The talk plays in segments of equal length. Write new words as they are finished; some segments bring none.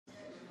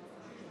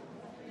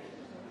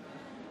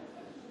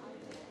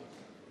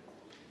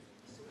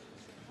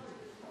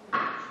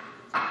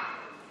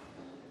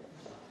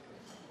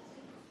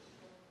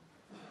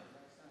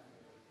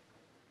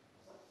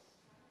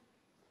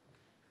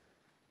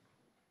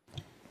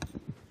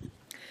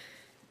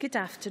Good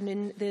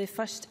afternoon. The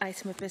first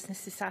item of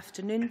business this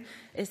afternoon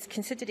is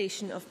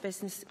consideration of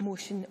business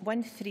motion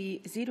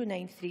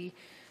 13093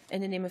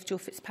 in the name of Joe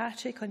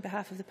Fitzpatrick on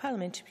behalf of the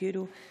Parliamentary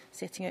Bureau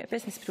setting out a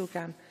business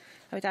programme.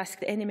 I would ask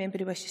that any member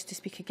who wishes to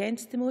speak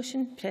against the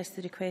motion press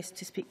the request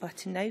to speak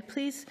button now,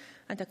 please,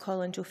 and I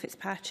call on Joe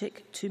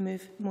Fitzpatrick to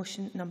move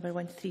motion number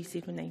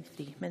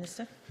 13093.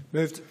 Minister.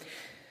 Moved.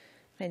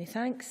 Many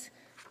thanks.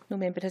 No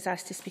member has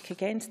asked to speak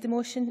against the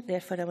motion.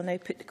 Therefore, I will now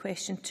put the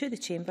question to the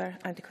Chamber,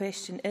 and the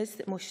question is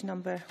that motion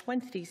number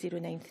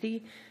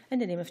 13093 in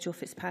the name of Joe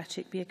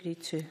Fitzpatrick be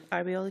agreed to.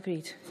 Are we all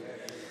agreed?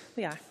 Yes.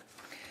 We are.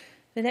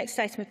 The next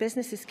item of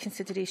business is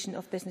consideration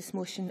of business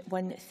motion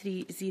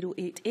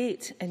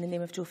 13088 in the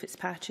name of Joe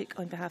Fitzpatrick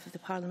on behalf of the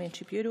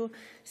Parliamentary Bureau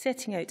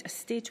setting out a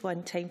Stage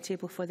 1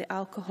 timetable for the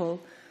Alcohol,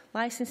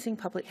 Licensing,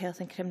 Public Health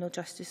and Criminal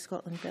Justice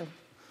Scotland Bill.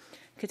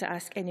 Could I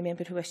ask any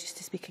member who wishes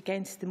to speak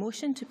against the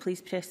motion to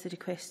please press the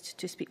request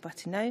to speak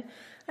button now,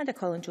 and I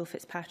call on Joe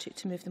Fitzpatrick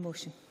to move the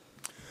motion.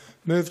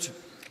 Moved.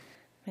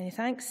 Many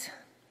thanks.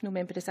 No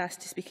member has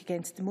asked to speak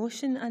against the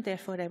motion, and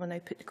therefore I will now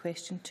put the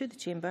question to the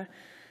Chamber.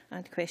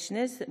 And the question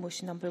is that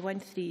motion number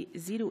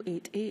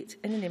 13088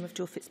 in the name of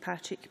Joe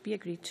Fitzpatrick be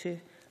agreed to.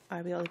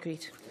 Are we all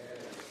agreed?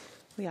 Yes.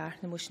 We are.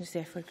 The motion is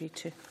therefore agreed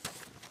to.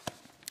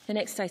 The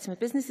next item of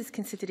business is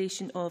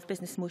consideration of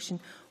business motion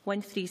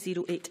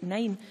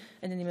 13089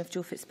 in the name of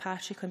Joe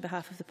Fitzpatrick on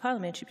behalf of the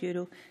Parliamentary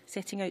Bureau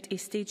setting out a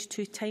Stage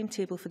 2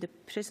 timetable for the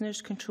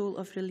Prisoners Control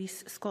of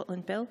Release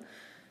Scotland Bill.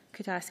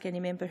 Could I ask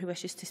any member who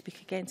wishes to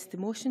speak against the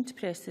motion to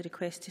press the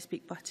request to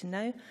speak button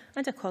now,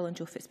 and I call on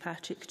Joe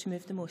Fitzpatrick to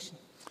move the motion.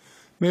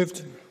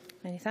 Moved.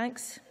 Many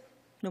thanks.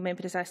 No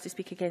member has asked to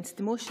speak against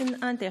the motion,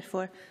 and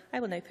therefore I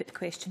will now put the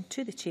question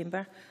to the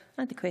Chamber.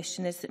 And the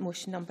question is that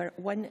motion number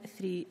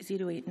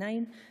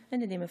 13089 in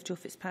the name of Joe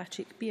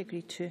Fitzpatrick be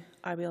agreed to.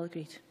 Are we all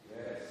agreed?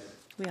 Yes.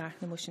 We are.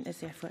 The motion is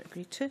therefore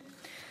agreed to.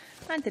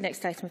 And the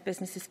next item of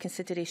business is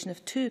consideration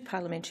of two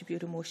Parliamentary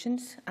Bureau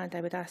motions, and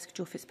I would ask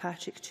Joe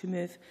Fitzpatrick to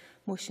move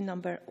motion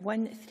number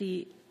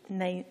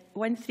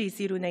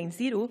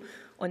 13090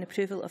 on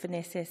approval of an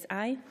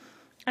SSI,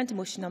 and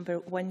motion number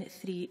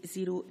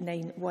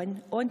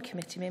 13091 on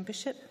committee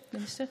membership.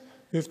 Minister.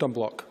 Moved en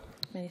bloc.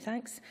 Many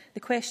thanks. The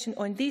question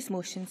on these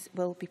motions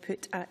will be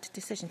put at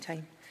decision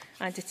time.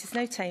 And it is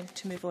now time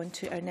to move on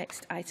to our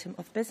next item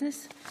of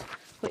business,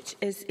 which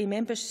is a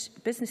members'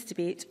 business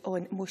debate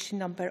on motion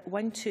number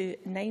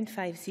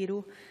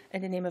 12950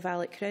 in the name of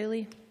Alex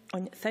Rowley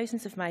on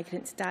thousands of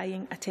migrants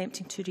dying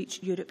attempting to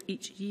reach Europe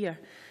each year.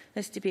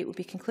 This debate will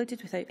be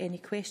concluded without any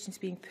questions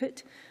being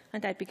put,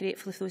 and I'd be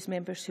grateful if those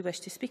members who wish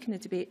to speak in the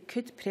debate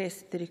could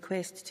press the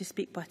request to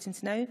speak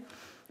buttons now.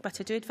 But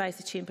I do advise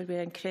the Chamber we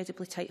are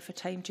incredibly tight for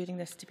time during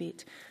this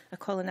debate. I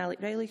call on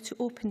Alex Rowley to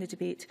open the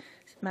debate.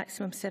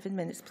 Maximum 7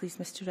 minutes, please,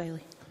 Mr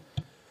Rowley.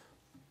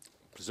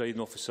 Presiding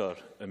Officer,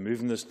 in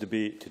moving this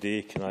debate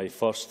today, can I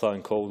first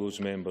thank all those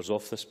members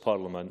of this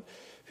Parliament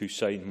who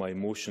signed my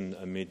motion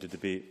and made the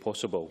debate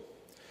possible.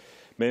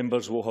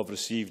 Members will have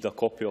received a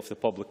copy of the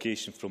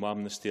publication from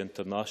Amnesty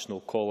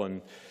International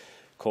called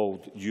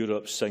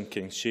Europe's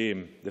Sinking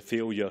Shame, the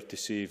failure to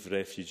save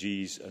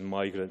refugees and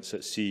migrants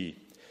at sea.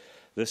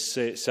 This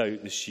sets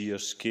out the sheer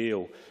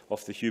scale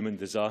of the human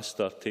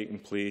disaster taking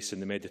place in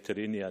the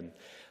Mediterranean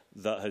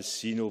that has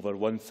seen over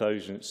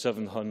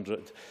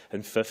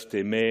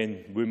 1,750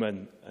 men,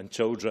 women and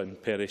children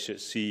perish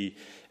at sea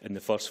in the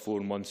first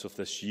 4 months of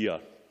this year.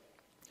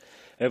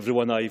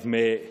 Everyone I've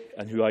met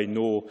and who I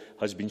know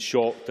has been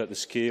shocked at the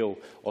scale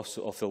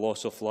of the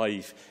loss of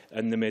life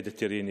in the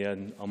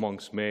Mediterranean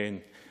amongst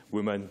men,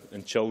 women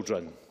and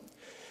children.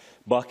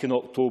 Back in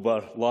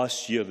October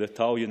last year, the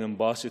Italian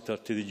ambassador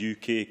to the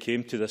UK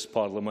came to this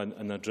Parliament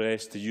and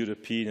addressed the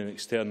European and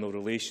External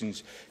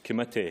Relations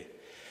Committee.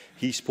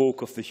 He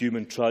spoke of the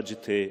human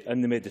tragedy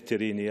in the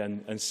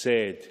Mediterranean and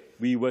said,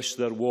 "We wish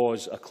there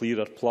was a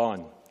clearer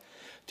plan."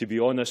 To be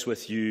honest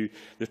with you,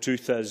 the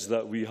truth is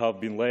that we have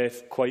been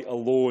left quite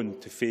alone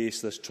to face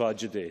this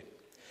tragedy.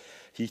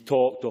 He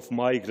talked of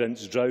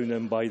migrants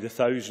drowning by the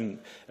thousand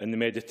in the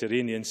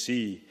Mediterranean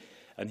Sea,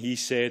 and he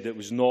said it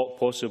was not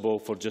possible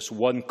for just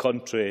one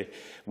country,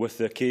 with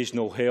the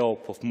occasional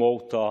help of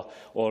Malta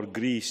or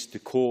Greece, to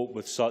cope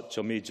with such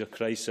a major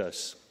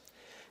crisis.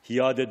 He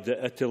added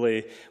that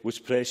Italy was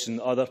pressing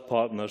other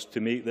partners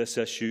to make this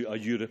issue a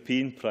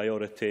European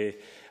priority,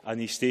 and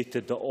he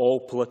stated that all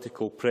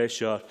political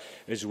pressure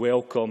is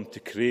welcome to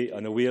create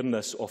an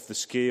awareness of the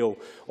scale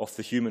of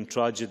the human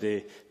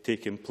tragedy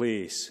taking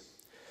place.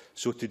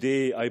 So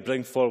today I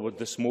bring forward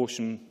this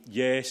motion,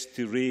 yes,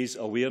 to raise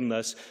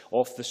awareness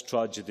of this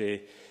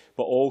tragedy,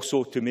 but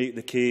also to make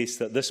the case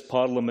that this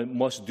Parliament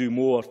must do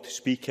more to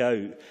speak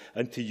out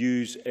and to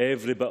use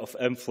every bit of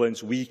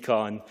influence we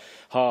can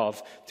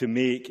have to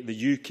make the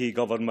UK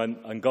Government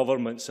and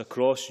governments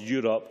across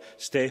Europe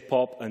step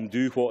up and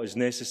do what is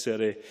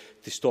necessary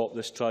to stop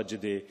this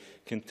tragedy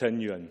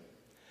continuing.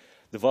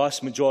 The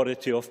vast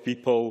majority of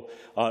people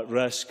at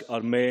risk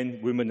are men,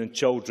 women and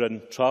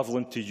children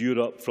travelling to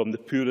Europe from the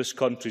poorest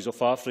countries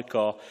of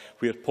Africa,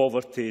 where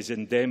poverty is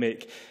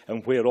endemic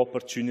and where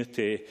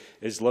opportunity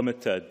is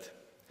limited.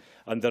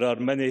 And there are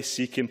many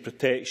seeking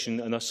protection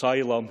and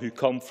asylum who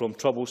come from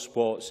trouble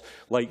spots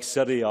like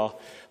Syria,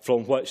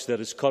 from which there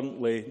is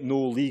currently no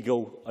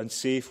legal and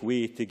safe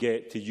way to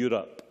get to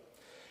Europe.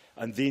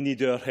 And they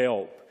need our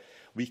help.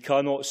 We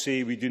cannot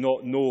say we do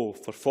not know,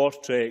 for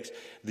Frontex,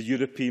 the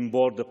European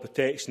Border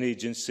Protection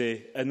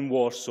Agency in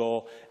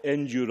Warsaw,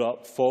 in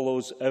Europe,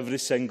 follows every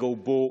single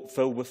boat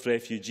filled with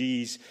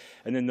refugees,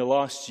 and in the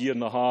last year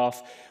and a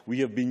half we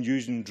have been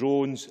using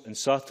drones and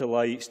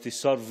satellites to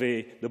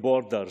survey the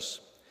borders.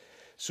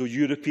 So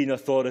European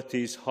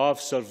authorities have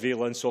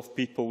surveillance of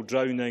people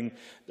drowning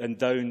and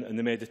down in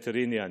the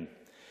Mediterranean.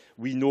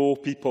 We know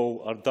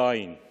people are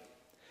dying.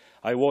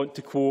 I want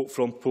to quote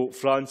from Pope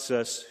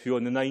Francis, who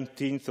on the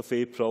 19th of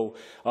April,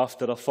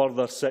 after a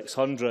further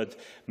 600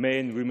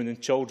 men, women and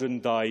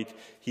children died,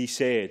 he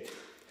said,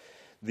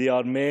 "They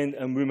are men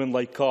and women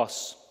like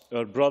us,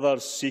 our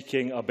brothers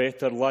seeking a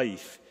better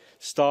life,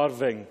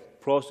 starving,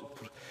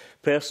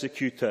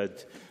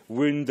 persecuted,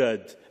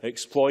 wounded,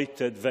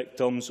 exploited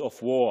victims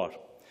of war.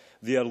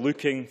 They are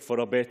looking for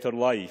a better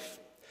life.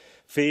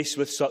 Faced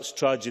with such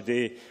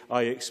tragedy,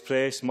 I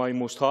express my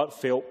most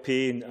heartfelt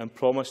pain and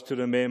promise to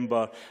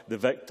remember the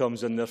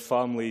victims and their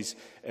families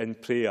in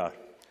prayer.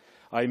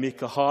 I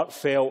make a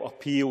heartfelt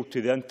appeal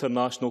to the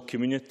international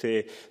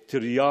community to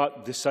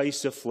react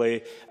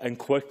decisively and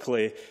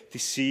quickly to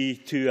see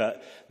to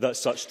it that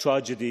such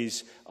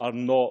tragedies are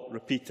not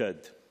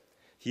repeated."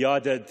 He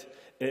added,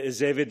 "It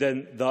is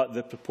evident that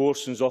the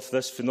proportions of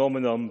this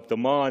phenomenon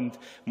demand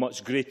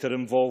much greater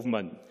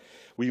involvement.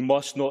 We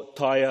must not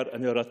tire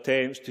in our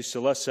attempts to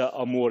solicit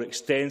a more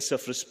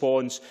extensive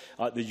response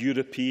at the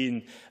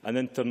European and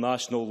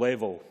international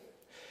level.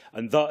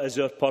 And that is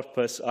our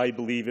purpose, I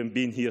believe, in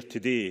being here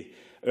today.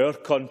 Our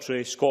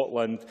country,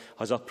 Scotland,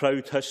 has a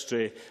proud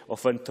history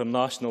of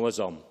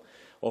internationalism,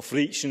 of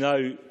reaching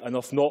out and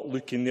of not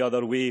looking the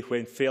other way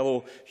when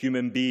fellow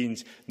human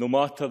beings, no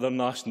matter their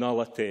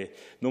nationality,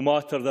 no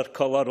matter their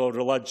colour or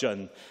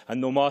religion, and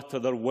no matter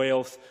their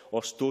wealth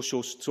or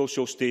social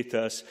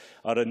status,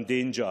 are in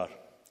danger.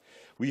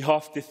 We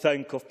have to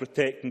think of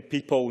protecting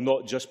people,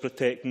 not just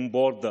protecting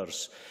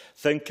borders.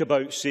 Think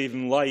about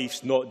saving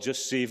lives, not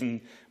just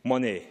saving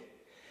money.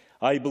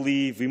 I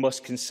believe we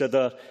must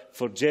consider,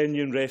 for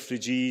genuine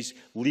refugees,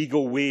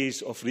 legal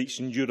ways of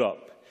reaching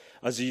Europe.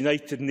 As the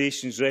United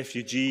Nations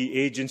Refugee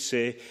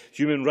Agency,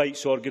 human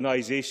rights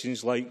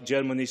organisations like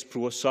Germany's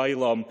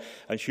Pro-Asylum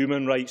and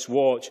Human Rights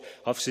Watch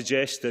have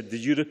suggested the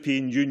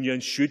European Union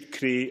should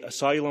create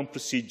asylum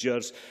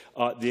procedures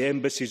at the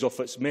embassies of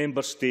its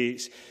member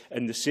states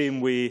in the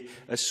same way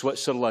as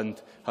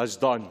Switzerland has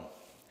done.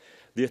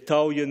 The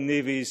Italian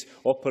Navy's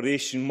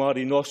Operation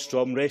Mare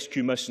Nostrum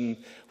rescue mission,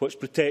 which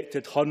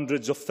protected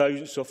hundreds of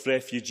thousands of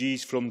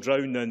refugees from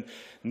drowning,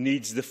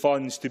 needs the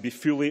funds to be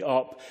fully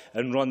up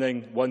and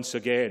running once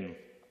again.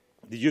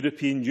 The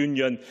European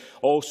Union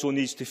also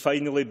needs to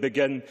finally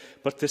begin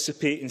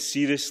participating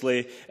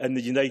seriously in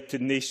the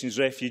United Nations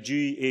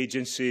Refugee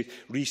Agency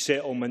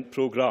resettlement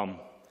programme.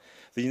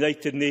 The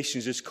United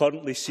Nations is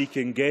currently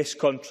seeking guest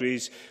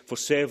countries for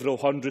several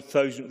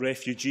 100,000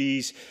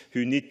 refugees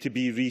who need to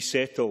be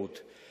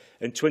resettled.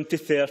 In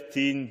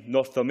 2013,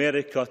 North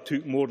America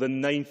took more than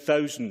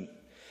 9,000,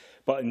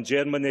 but in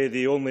Germany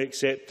they only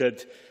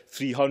accepted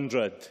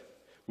 300.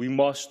 We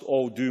must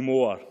all do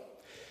more.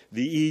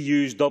 The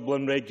EU's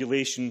Dublin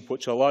regulation,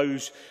 which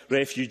allows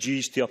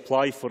refugees to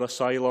apply for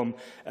asylum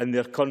in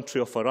their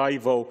country of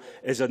arrival,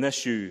 is an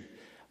issue,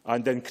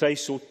 and in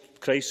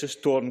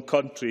crisis-torn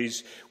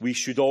countries, we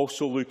should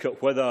also look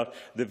at whether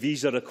the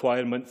visa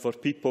requirement for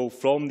people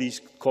from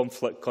these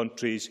conflict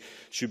countries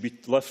should be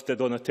lifted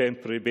on a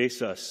temporary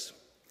basis.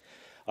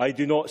 I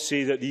do not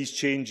say that these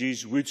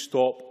changes would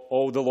stop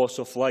all the loss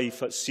of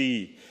life at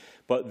sea,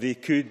 but they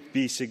could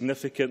be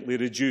significantly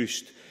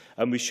reduced,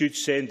 and we should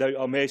send out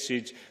a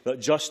message that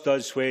just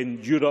as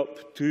when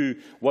Europe too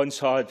once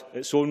had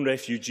its own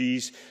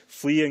refugees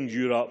fleeing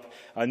Europe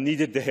and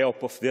needed the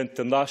help of the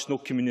international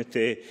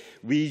community,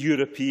 we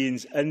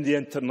Europeans in the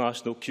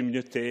international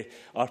community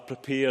are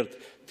prepared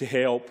to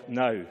help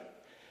now.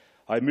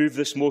 I move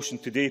this motion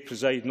today,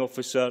 Presiding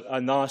Officer,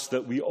 and ask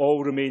that we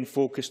all remain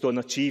focused on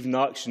achieving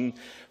action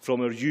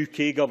from our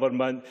UK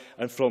Government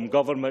and from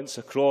governments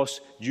across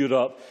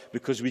Europe,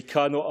 because we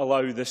cannot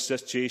allow this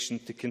situation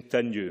to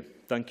continue.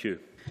 Thank you.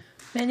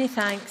 Many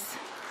thanks.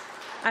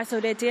 As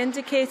already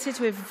indicated,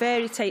 we are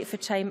very tight for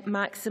time,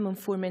 maximum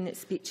 4-minute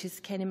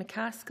speeches. Kenny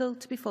McCaskill,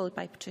 to be followed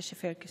by Patricia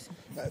Ferguson.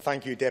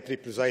 Thank you,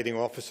 Deputy Presiding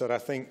Officer. I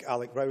think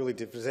Alex Rowley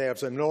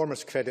deserves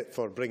enormous credit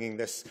for bringing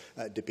this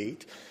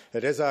debate.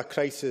 It is a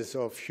crisis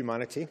of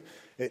humanity.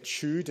 It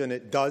should and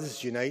it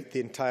does unite the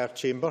entire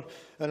chamber,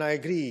 and I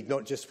agree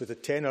not just with the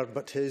tenor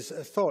but his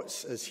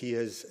thoughts as he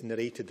has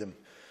narrated them.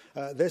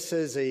 This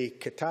is a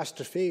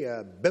catastrophe,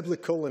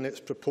 biblical in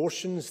its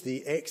proportions,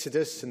 the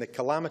exodus and the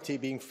calamity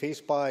being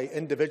faced by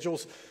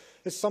individuals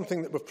It's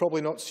something that we've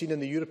probably not seen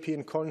in the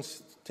European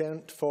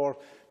continent for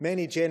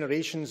many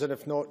generations, and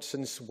if not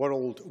since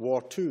World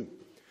War II.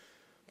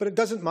 But it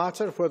doesn't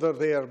matter whether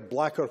they are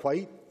black or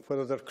white,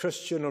 whether they're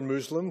Christian or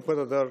Muslim,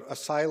 whether they're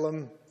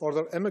asylum or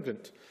they're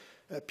immigrant.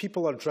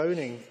 People are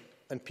drowning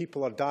and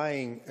people are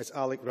dying, as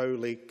Alex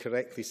Rowley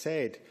correctly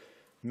said.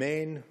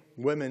 Men,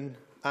 women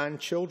and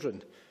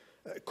children.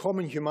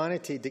 Common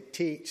humanity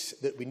dictates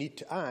that we need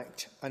to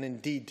act, and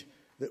indeed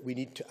that we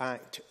need to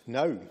act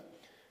now.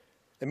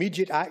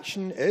 Immediate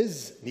action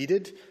is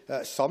needed.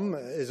 Some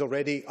is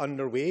already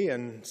underway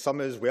and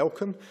some is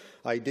welcome.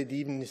 I did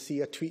even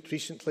see a tweet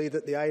recently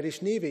that the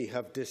Irish Navy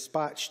have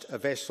dispatched a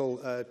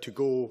vessel to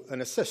go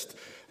and assist.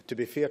 To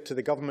be fair to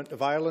the Government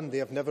of Ireland, they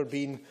have never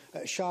been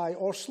shy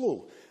or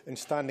slow in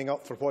standing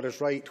up for what is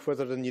right,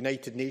 whether in the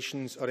United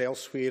Nations or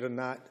elsewhere, and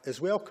that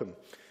is welcome.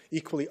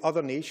 Equally,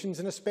 other nations,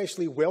 and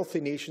especially wealthy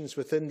nations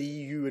within the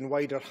EU and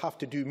wider, have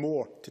to do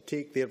more to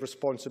take their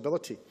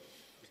responsibility.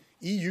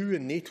 EU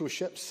and NATO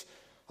ships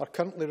are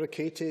currently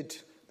located,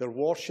 their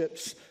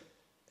warships,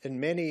 in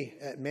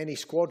many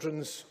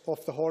squadrons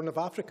off the Horn of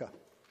Africa.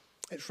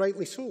 It's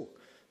rightly so,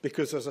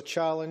 because there's a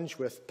challenge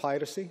with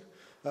piracy,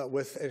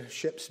 with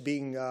ships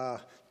being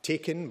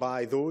taken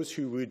by those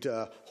who would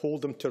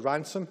hold them to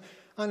ransom,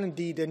 and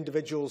indeed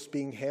individuals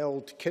being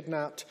held,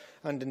 kidnapped,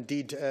 and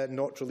indeed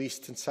not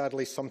released and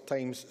sadly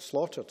sometimes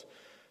slaughtered.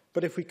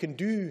 But if we can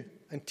do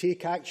and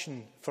take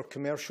action for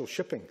commercial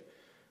shipping,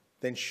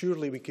 then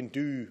surely we can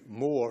do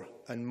more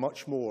and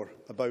much more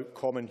about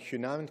common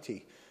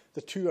humanity.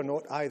 The two are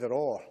not either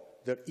or,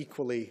 they're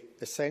equally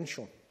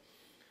essential.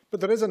 But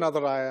there is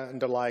another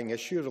underlying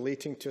issue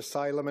relating to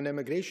asylum and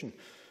immigration.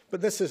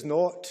 But this is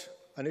not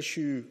an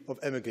issue of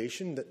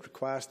immigration that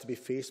requires to be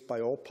faced by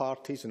all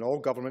parties and all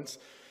governments.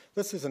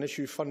 This is an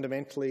issue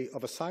fundamentally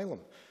of asylum.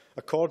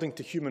 According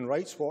to Human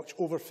Rights Watch,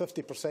 over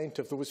 50%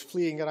 of those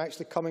fleeing are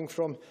actually coming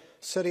from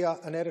Syria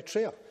and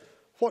Eritrea.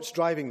 What's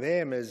driving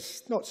them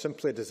is not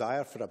simply a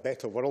desire for a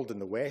better world in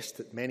the West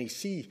that many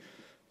see,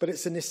 but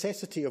it's the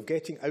necessity of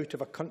getting out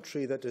of a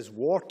country that is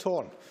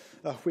war-torn,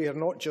 where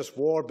not just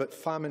war, but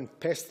famine,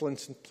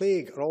 pestilence and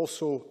plague are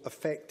also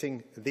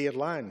affecting their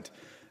land.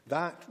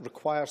 That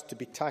requires to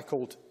be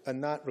tackled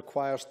and that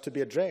requires to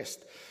be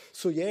addressed.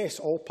 So yes,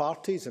 all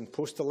parties, and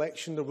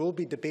post-election there will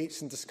be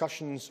debates and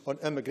discussions on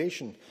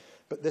immigration,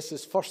 but this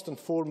is first and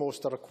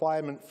foremost a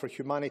requirement for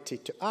humanity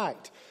to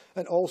act,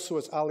 and also,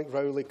 as Alex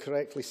Rowley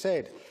correctly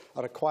said,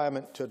 a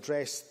requirement to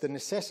address the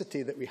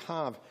necessity that we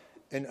have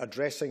in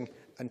addressing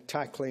and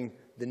tackling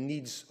the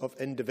needs of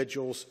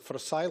individuals for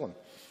asylum.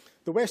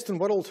 The Western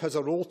world has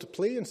a role to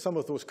play in some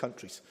of those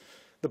countries.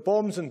 The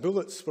bombs and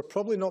bullets were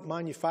probably not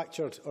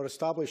manufactured or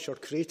established or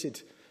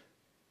created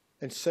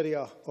in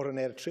Syria or in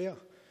Eritrea.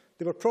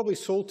 They were probably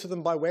sold to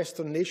them by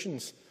Western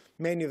nations,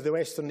 many of the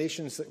Western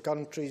nations that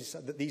countries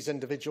that these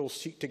individuals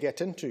seek to get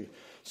into.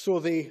 So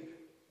the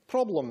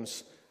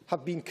problems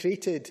have been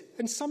created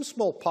in some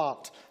small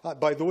part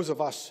by those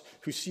of us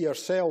who see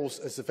ourselves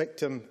as the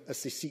victim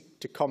as they seek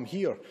to come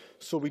here.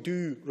 So we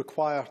do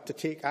require to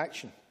take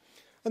action.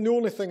 And the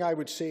only thing I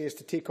would say is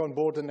to take on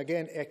board and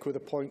again echo the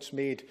points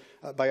made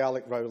by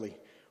Alex Rowley.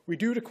 We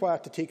do require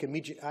to take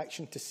immediate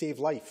action to save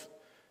life,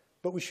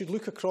 but we should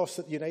look across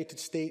at the United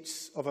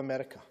States of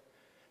America.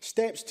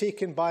 Steps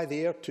taken by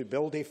there to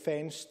build a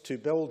fence, to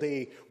build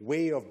a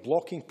way of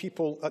blocking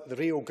people at the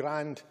Rio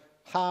Grande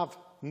have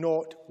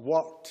not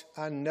worked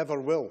and never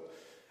will.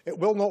 It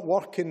will not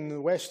work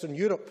in Western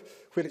Europe,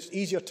 where it's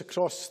easier to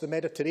cross the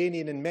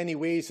Mediterranean in many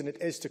ways than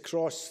it is to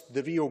cross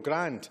the Rio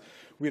Grande.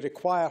 We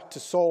require to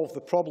solve the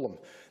problem.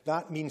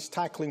 That means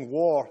tackling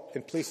war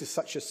in places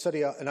such as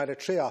Syria and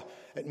Eritrea.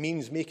 It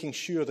means making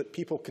sure that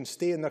people can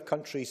stay in their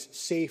countries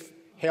safe,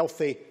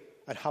 healthy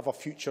and have a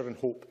future and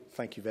hope.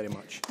 Thank you very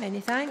much. Many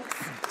thanks.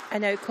 I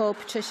now call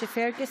Patricia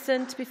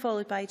Ferguson to be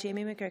followed by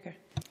Jamie McGregor.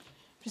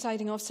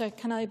 Presiding Officer,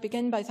 can I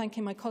begin by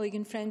thanking my colleague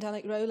and friend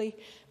Alex Rowley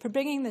for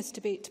bringing this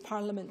debate to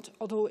Parliament,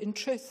 although in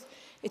truth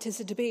it is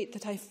a debate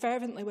that I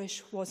fervently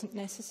wish wasn't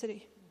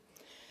necessary.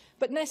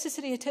 But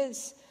necessary it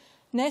is.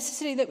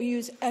 Necessary that we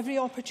use every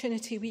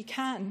opportunity we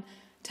can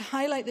to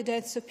highlight the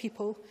deaths of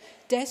people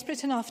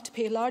desperate enough to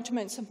pay large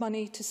amounts of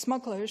money to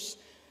smugglers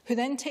who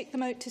then take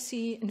them out to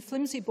sea in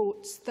flimsy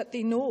boats that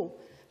they know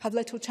have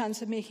little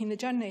chance of making the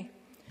journey.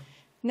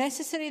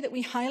 Necessary that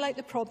we highlight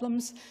the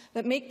problems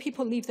that make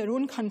people leave their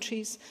own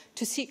countries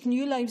to seek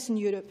new lives in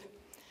Europe,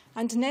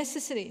 and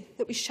necessary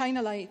that we shine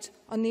a light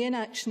on the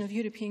inaction of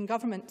European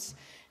governments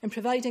in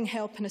providing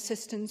help and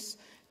assistance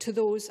to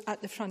those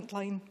at the front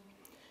line.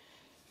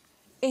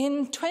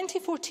 In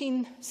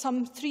 2014,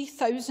 some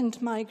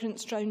 3,000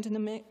 migrants drowned in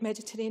the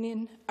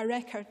Mediterranean, a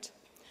record.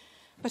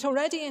 But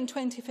already in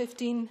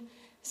 2015,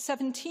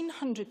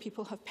 1,700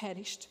 people have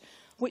perished,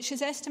 which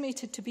is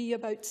estimated to be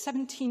about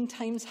 17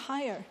 times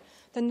higher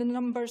than the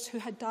numbers who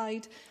had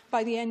died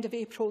by the end of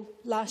April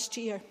last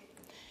year.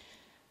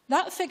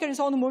 That figure is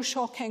all the more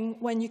shocking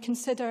when you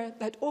consider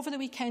that over the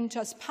weekend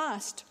just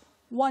past,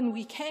 one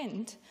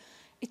weekend,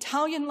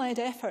 Italian-led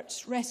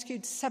efforts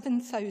rescued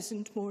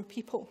 7,000 more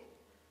people.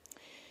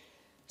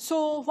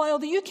 So while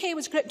the UK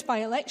was gripped by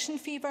election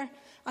fever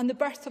and the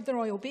birth of the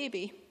royal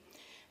baby,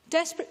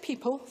 desperate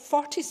people,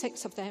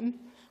 46 of them,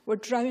 were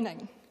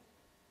drowning.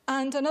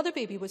 And another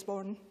baby was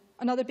born,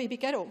 another baby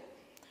girl,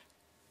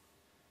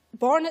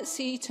 born at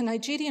sea to a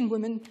Nigerian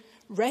woman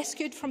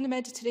rescued from the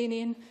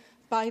Mediterranean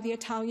by the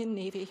Italian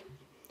Navy.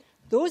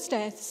 Those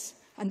deaths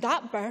and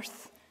that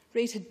birth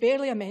rated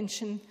barely a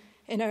mention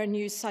in our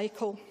news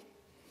cycle.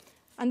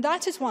 And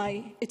that is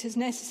why it is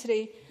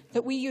necessary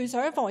that we use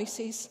our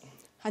voices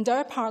and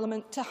our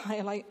Parliament to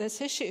highlight this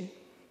issue.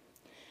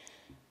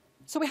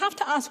 So we have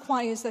to ask,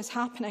 why is this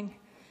happening?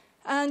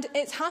 And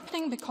it's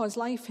happening because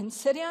life in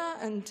Syria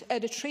and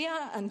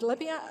Eritrea and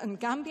Libya and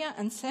Gambia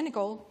and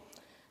Senegal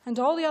and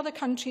all the other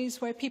countries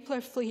where people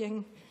are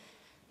fleeing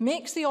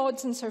makes the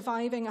odds in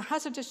surviving a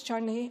hazardous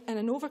journey in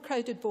an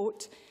overcrowded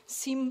boat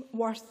seem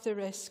worth the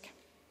risk.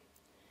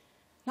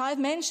 Now, I've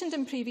mentioned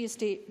in previous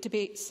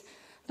debates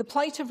the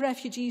plight of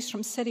refugees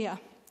from Syria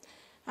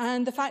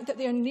and the fact that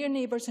their near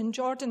neighbours in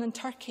Jordan and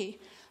Turkey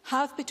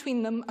have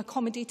between them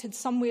accommodated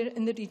somewhere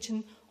in the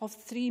region of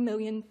 3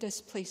 million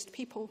displaced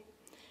people.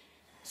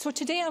 So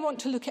today I want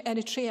to look at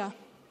Eritrea.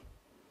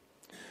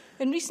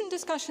 In recent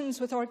discussions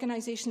with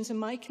organisations in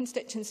my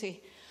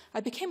constituency,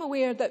 I became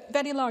aware that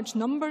very large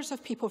numbers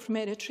of people from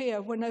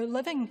Eritrea were now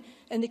living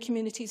in the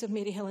communities of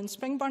Maryhill and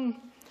Springburn.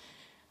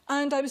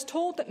 And I was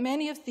told that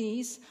many of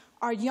these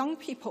are young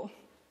people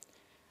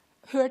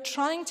who are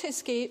trying to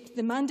escape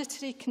the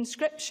mandatory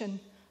conscription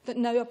that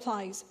now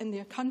applies in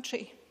their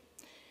country.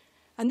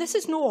 And this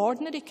is no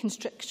ordinary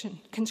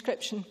conscription.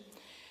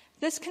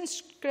 This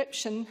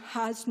conscription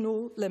has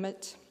no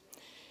limit.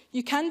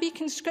 You can be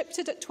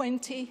conscripted at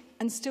 20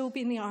 and still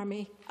be in the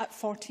army at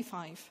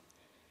 45.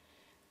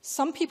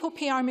 Some people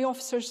pay army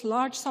officers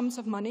large sums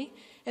of money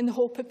in the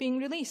hope of being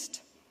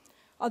released.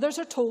 Others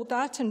are told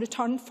that, in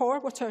return for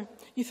what are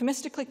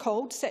euphemistically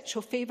called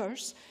sexual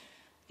favours,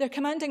 their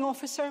commanding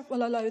officer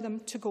will allow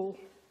them to go.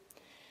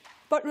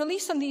 But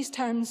release on these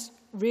terms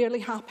rarely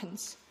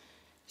happens.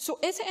 So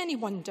is it any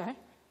wonder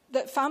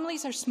that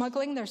families are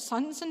smuggling their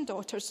sons and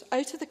daughters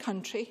out of the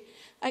country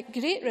at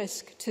great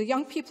risk to the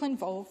young people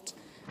involved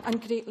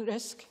and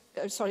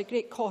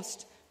great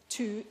cost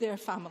to their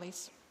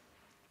families?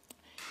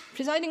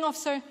 Presiding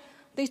Officer,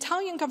 the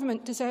Italian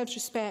government deserves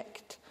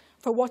respect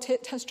for what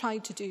it has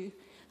tried to do,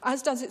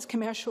 as does its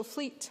commercial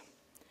fleet.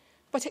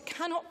 But it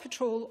cannot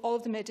patrol all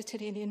of the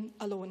Mediterranean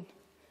alone.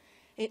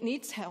 It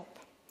needs help.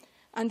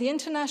 And the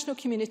international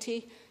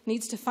community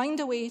needs to find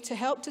a way to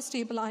help to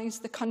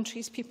stabilise the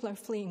countries people are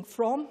fleeing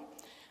from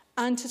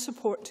and to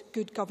support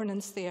good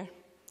governance there.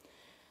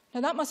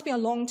 Now, that must be a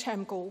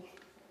long-term goal.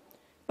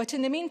 But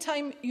in the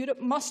meantime, Europe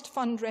must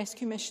fund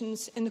rescue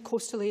missions in the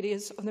coastal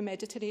areas of the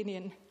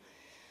Mediterranean.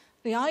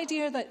 The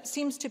idea that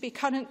seems to be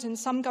current in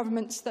some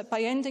governments that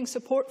by ending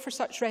support for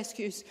such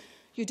rescues,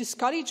 you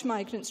discourage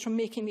migrants from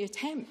making the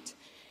attempt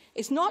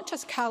is not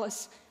just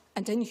callous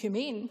and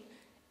inhumane,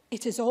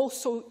 it is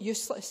also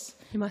useless,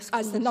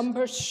 as the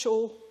numbers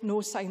show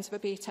no signs of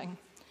abating.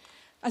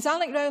 As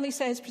Alex Rowley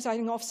says,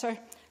 Presiding Officer,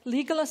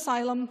 legal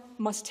asylum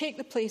must take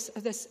the place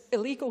of this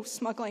illegal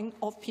smuggling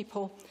of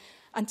people,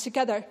 and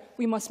together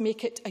we must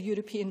make it a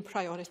European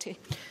priority.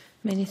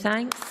 Many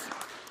thanks.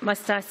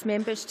 Must ask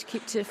members to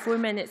keep to 4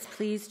 minutes,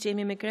 please.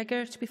 Jamie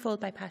McGregor, to be followed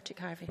by Patrick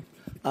Harvey.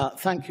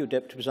 Thank you,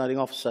 Deputy Presiding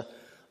Officer.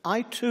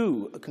 I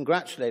too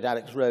congratulate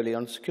Alex Rowley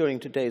on securing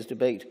today's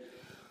debate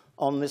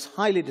on this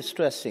highly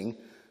distressing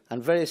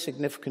and very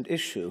significant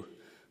issue,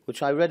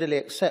 which I readily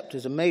accept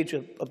is of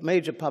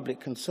major public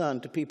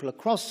concern to people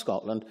across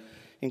Scotland,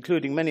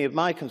 including many of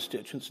my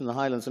constituents in the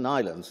Highlands and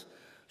Islands.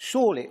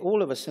 Surely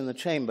all of us in the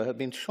Chamber have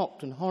been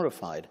shocked and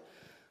horrified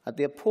at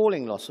the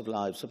appalling loss of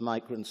lives of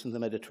migrants in the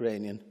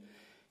Mediterranean.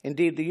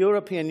 Indeed, the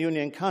European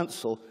Union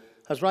Council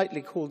has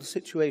rightly called the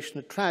situation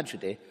a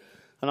tragedy,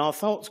 and our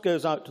thoughts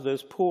goes out to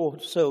those poor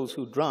souls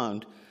who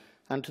drowned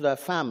and to their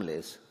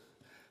families.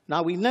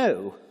 Now, we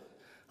know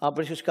our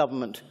British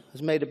government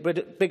has made a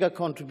bigger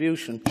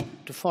contribution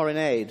to foreign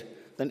aid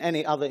than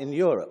any other in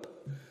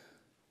Europe.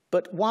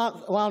 But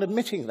while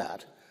admitting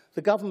that,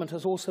 the government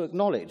has also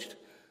acknowledged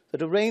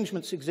that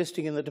arrangements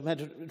existing in the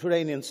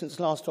Mediterranean since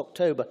last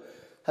October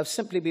have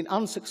simply been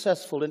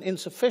unsuccessful and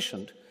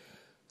insufficient,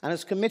 and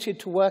is committed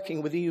to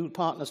working with EU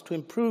partners to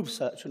improve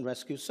search and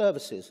rescue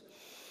services.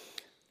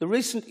 The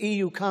recent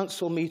EU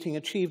Council meeting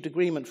achieved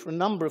agreement for a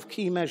number of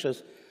key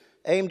measures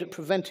aimed at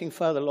preventing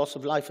further loss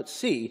of life at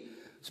sea.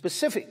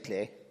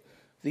 Specifically,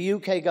 the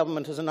UK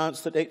government has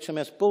announced that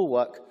HMS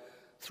Bulwark,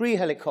 3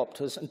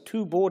 helicopters and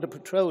 2 border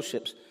patrol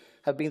ships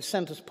have been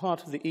sent as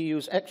part of the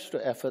EU's extra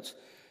efforts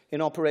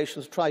in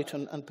Operations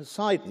Triton and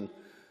Poseidon.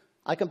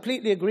 I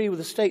completely agree with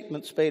the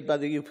statements made by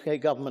the UK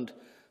government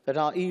that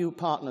our EU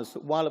partners,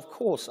 that while of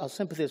course our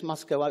sympathies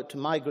must go out to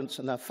migrants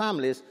and their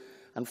families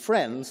and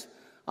friends,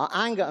 our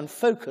anger and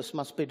focus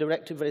must be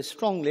directed very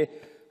strongly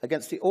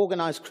against the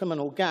organised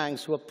criminal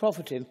gangs who are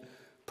profiting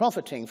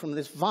from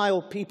this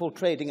vile people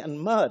trading and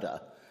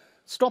murder.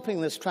 Stopping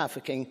this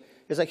trafficking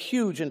is a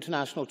huge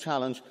international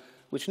challenge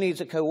which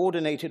needs a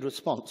coordinated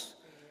response.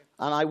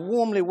 and I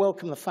warmly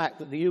welcome the fact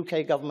that the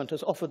UK government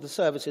has offered the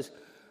services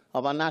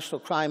of our National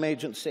Crime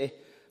Agency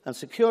and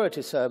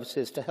security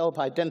services to help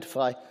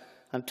identify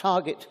and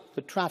target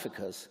the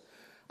traffickers.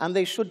 And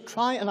they should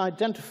try and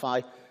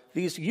identify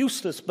these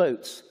useless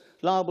boats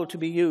liable to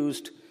be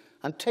used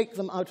and take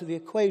them out of the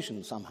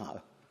equation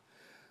somehow.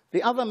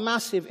 The other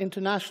massive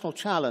international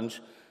challenge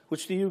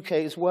which the UK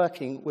is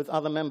working with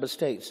other member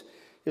states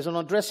is on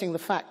addressing the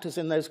factors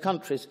in those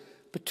countries,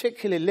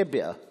 particularly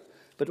Libya,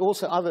 but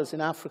also others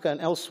in Africa and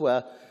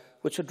elsewhere,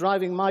 which are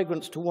driving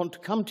migrants to want to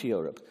come to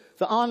Europe.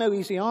 There are no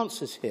easy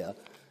answers here,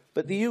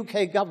 but the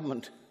UK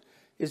government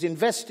is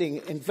investing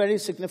in very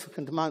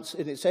significant amounts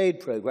in its aid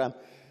programme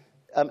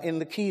in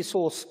the key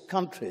source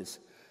countries,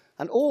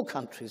 and all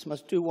countries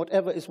must do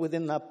whatever is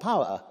within their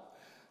power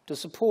to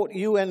support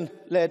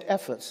UN-led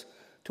efforts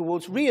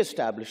towards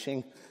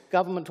re-establishing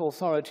government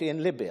authority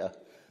in Libya.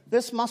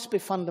 This must be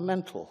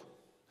fundamental.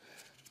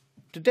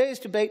 Today's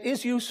debate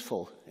is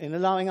useful in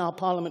allowing our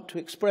Parliament to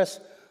express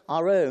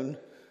our own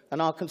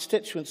and our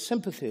constituents'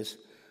 sympathies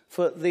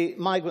for the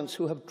migrants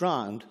who have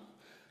drowned,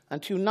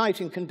 and to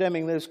unite in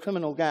condemning those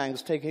criminal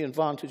gangs taking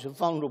advantage of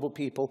vulnerable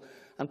people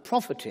and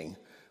profiting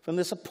from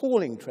this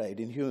appalling trade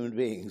in human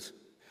beings.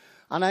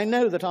 And I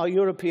know that our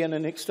European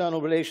and External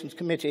Relations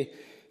Committee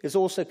is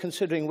also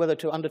considering whether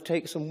to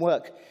undertake some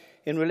work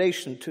in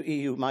relation to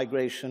EU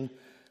migration,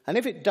 and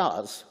if it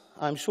does,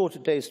 I'm sure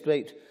today's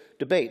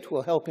debate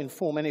will help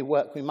inform any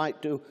work we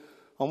might do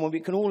on what we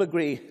can all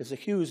agree is a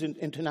huge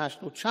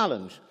international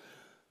challenge.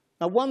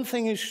 Now, one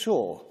thing is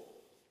sure.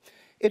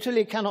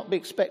 Italy cannot be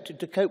expected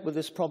to cope with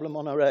this problem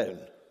on her own.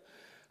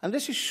 And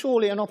this is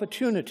surely an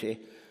opportunity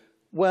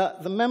where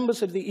the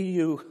members of the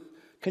EU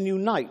can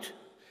unite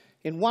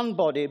in one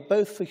body,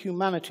 both for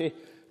humanity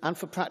and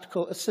for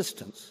practical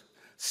assistance.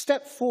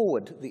 Step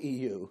forward, the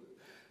EU.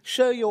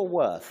 Show your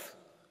worth.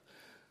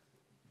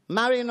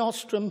 Mare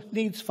Nostrum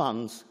needs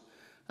funds,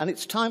 and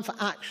it's time for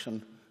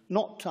action,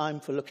 not time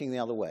for looking the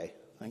other way.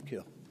 Thank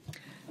you.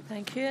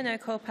 Thank you. And I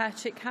call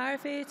Patrick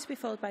Harvey to be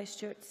followed by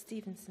Stuart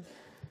Stevenson.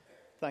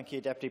 Thank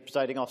you, Deputy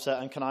Presiding Officer.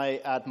 And can I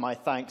add my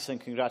thanks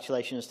and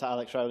congratulations to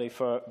Alex Rowley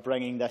for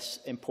bringing this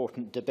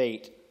important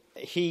debate.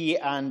 He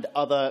and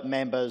other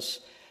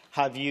members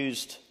have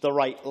used the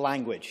right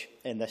language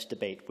in this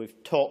debate.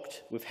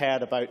 We've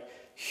heard about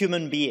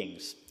human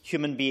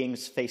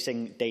beings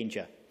facing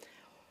danger.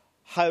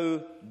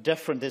 How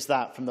different is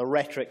that from the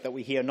rhetoric that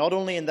we hear, not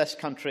only in this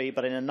country,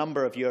 but in a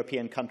number of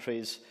European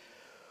countries,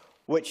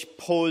 which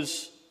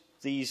pose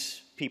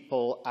these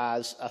people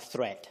as a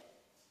threat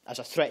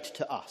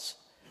to us.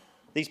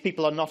 These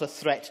people are not a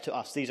threat to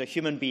us. These are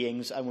human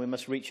beings, and we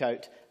must reach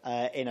out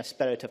in a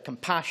spirit of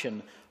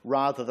compassion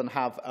rather than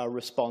have a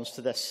response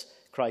to this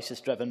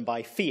crisis driven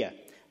by fear,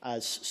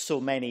 as so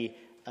many,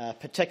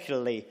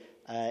 particularly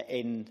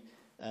in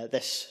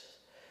this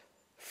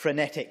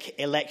frenetic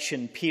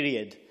election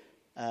period,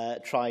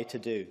 try to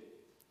do.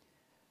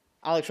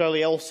 Alex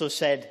Rowley also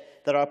said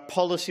that our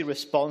policy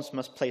response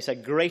must place a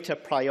greater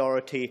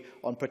priority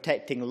on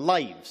protecting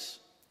lives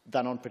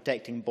than on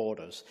protecting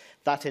borders.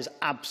 That is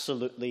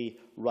absolutely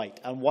right.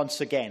 And once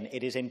again,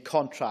 it is in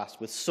contrast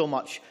with so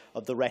much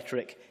of the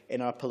rhetoric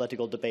in our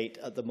political debate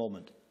at the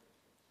moment.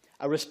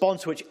 A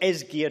response which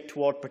is geared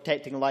toward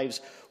protecting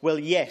lives will,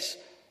 yes,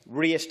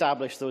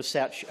 re-establish those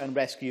search and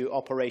rescue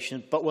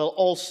operations, but will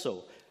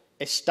also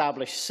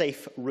establish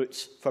safe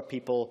routes for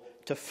people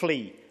to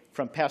flee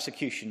from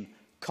persecution,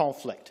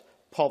 conflict,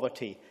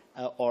 poverty,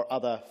 or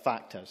other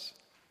factors.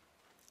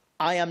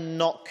 I am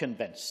not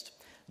convinced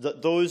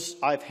that those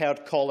I've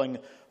heard calling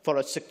for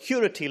a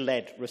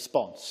security-led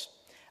response,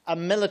 a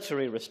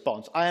military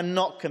response, I am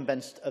not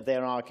convinced of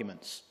their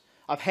arguments.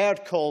 I've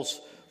heard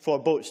calls for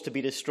boats to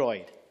be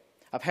destroyed.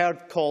 I've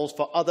heard calls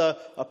for other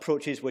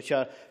approaches which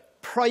are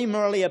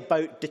primarily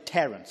about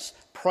deterrence,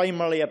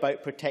 primarily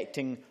about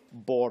protecting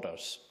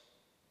borders.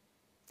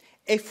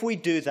 If we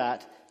do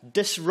that,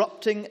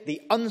 disrupting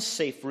the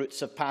unsafe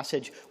routes of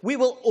passage, we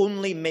will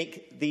only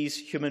make these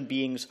human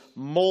beings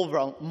more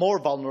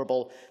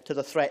vulnerable to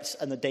the threats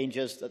and the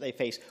dangers that they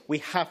face. We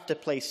have to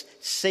place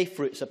safe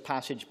routes of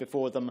passage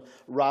before them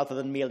rather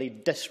than merely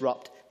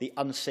disrupt the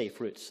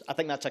unsafe routes. I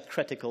think that's a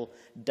critical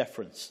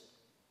difference.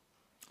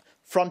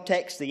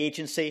 Frontex, the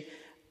agency,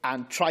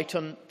 and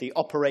Triton, the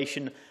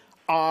operation,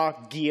 are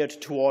geared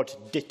towards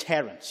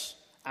deterrence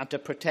and to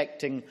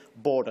protecting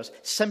borders.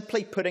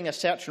 Simply putting a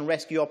search and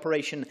rescue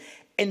operation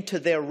into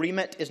their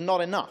remit is not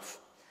enough.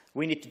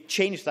 We need to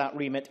change that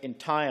remit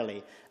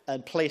entirely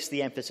and place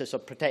the emphasis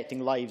on protecting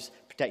lives,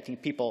 protecting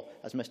people,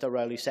 as Mr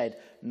Rowley said,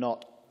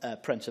 not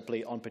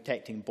principally on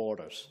protecting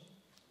borders.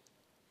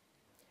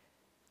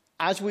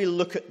 As we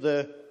look at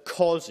the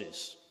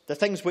causes, the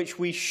things which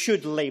we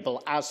should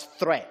label as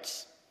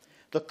threats,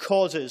 the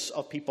causes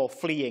of people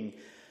fleeing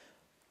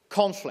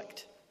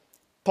conflict,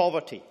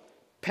 poverty,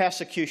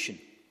 persecution,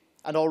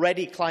 and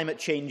already climate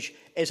change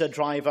is a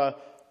driver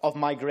of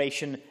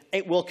migration.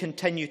 It will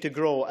continue to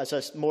grow as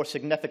a more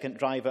significant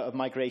driver of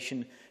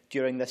migration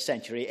during this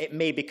century. It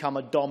may become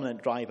a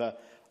dominant driver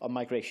on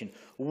migration.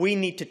 We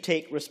need to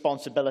take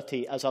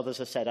responsibility, as others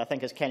have said. I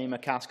think, as Kenny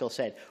McCaskill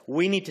said,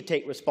 we need to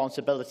take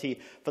responsibility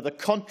for the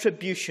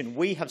contribution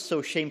we have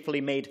so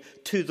shamefully made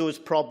to those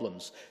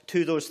problems,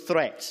 to those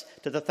threats,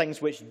 to the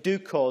things which do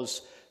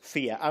cause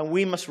fear. And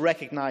we must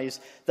recognise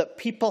that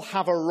people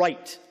have a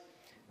right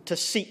to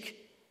seek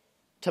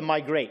to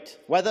migrate,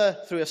 whether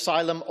through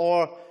asylum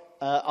or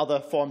other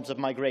forms of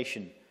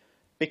migration,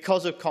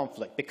 because of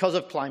conflict, because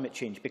of climate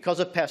change, because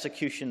of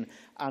persecution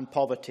and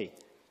poverty.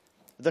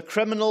 The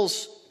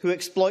criminals who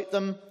exploit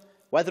them,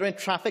 whether in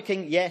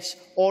trafficking, yes,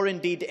 or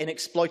indeed in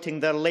exploiting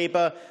their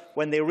labour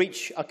when they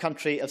reach a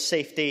country of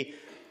safety,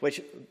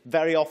 which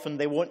very often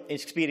they won't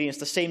experience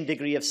the same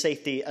degree of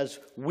safety as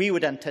we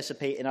would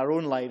anticipate in our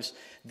own lives,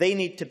 they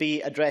need to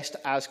be addressed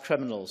as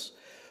criminals.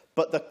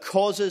 But the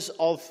causes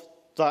of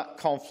that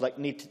conflict,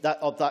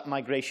 of that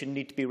migration,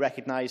 need to be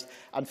recognised,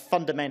 and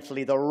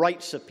fundamentally the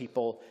rights of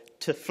people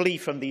to flee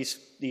from these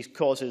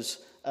causes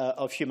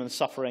of human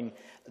suffering.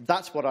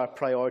 That's what our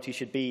priority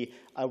should be.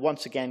 I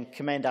once again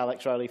commend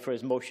Alex Rowley for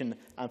his motion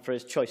and for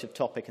his choice of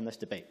topic in this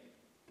debate.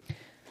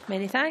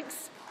 Many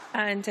thanks.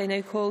 And I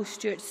now call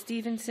Stuart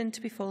Stevenson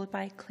to be followed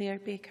by Claire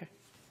Baker.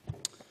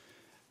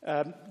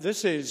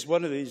 This is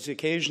one of these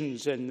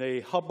occasions in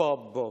the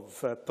hubbub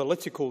of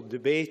political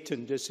debate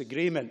and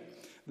disagreement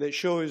that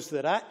shows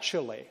that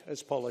actually,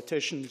 as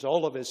politicians,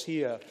 all of us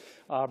here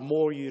are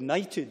more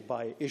united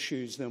by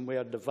issues than we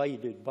are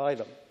divided by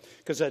them.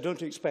 Because I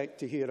don't expect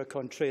to hear a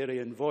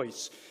contrarian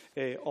voice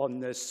on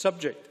this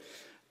subject.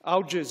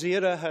 Al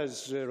Jazeera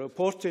has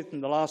reported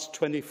in the last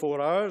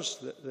 24 hours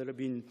that there have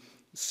been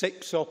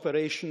 6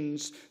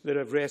 operations that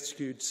have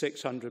rescued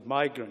 600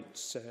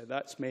 migrants.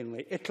 That's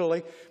mainly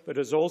Italy, but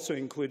has also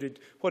included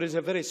what is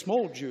a very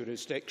small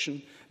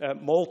jurisdiction,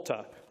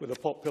 Malta, with a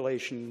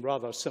population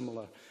rather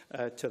similar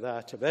to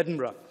that of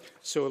Edinburgh.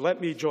 So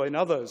let me join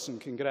others and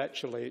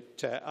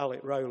congratulate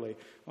Alex Rowley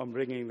on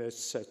bringing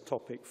this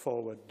topic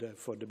forward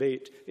for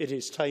debate. It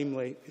is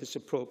timely, it's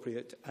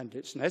appropriate and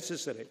it's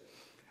necessary.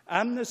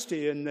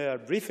 Amnesty, in their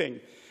briefing,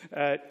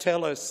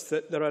 tell us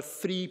that there are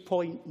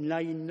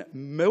 3.9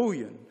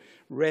 million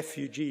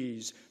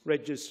refugees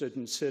registered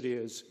in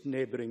Syria's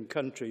neighbouring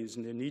countries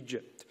and in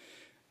Egypt.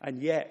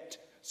 And yet,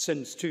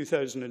 since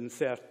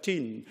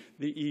 2013,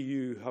 the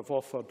EU have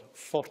offered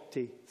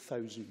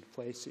 40,000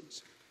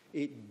 places.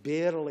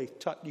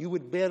 You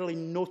would barely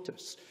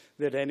notice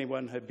that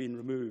anyone had been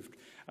removed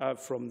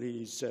from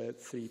these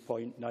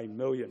 3.9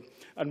 million.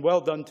 And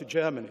well done to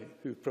Germany,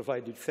 who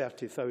provided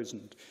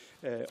 30,000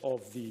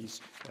 of these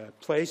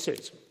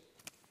places.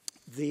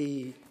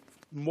 The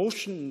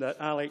motion that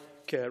Alex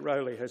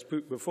Rowley has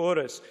put before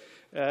us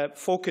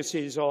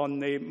focuses on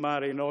the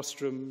Mare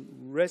Nostrum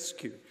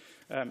rescue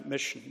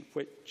mission,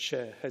 which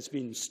has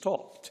been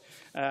stopped,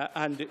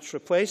 and its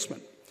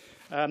replacement.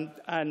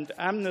 And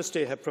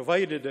Amnesty have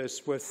provided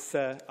us with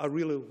a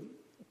real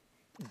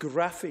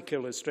graphic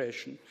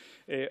illustration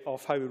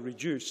of how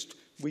reduced.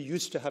 We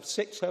used to have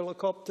 6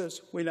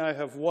 helicopters, we now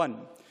have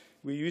 1.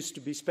 We used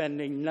to be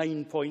spending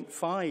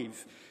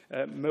 9.5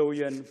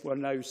 million, we're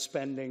now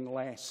spending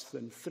less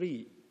than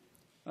 3.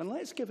 And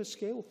let's give a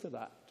scale to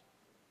that.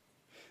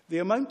 The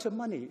amount of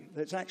money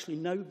that's actually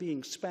now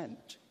being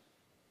spent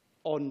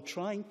on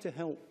trying to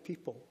help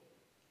people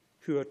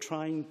who are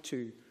trying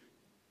to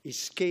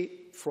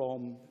escape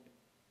from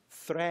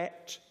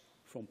threat,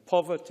 from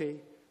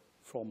poverty,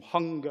 from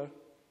hunger,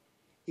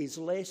 is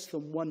less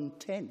than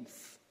 1/10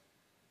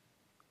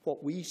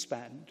 what we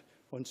spend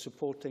on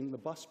supporting the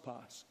bus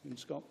pass in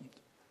Scotland.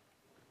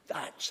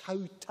 That's how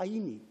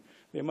tiny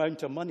the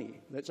amount of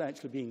money that's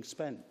actually being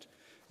spent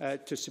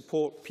to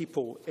support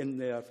people in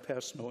their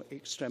personal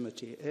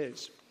extremity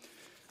is.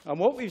 And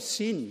what we've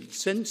seen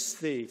since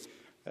the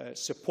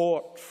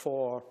support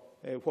for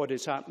what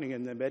is happening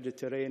in the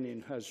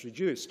Mediterranean has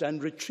reduced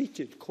and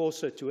retreated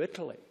closer to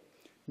Italy,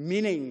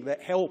 meaning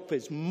that help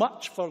is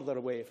much further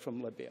away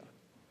from Libya,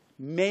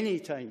 many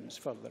times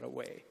further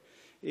away,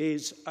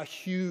 is a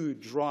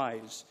huge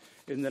rise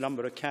in the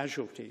number of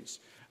casualties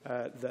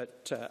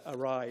that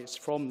arise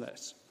from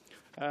this.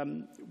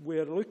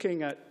 We're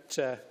looking at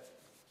the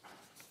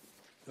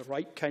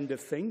right kind of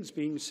things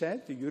being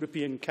said. The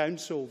European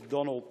Council,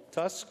 Donald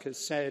Tusk, has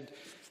said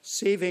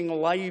saving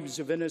lives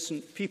of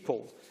innocent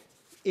people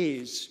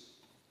is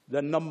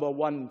the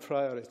 #1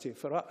 priority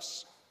for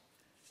us.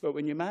 But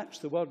when you match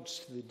the words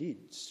to the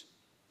deeds,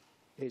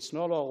 it's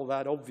not all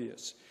that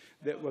obvious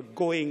that we're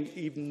going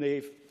even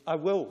the... I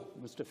will,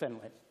 Mr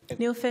Finlay.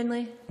 Neil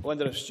Finlay. I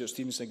wonder if Stuart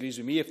Stevenson agrees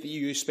with me. If the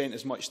EU spent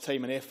as much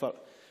time and effort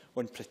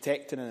on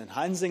protecting and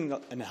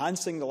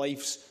enhancing the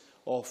lives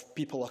of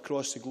people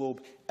across the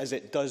globe as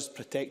it does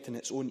protecting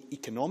its own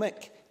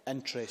economic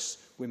interests,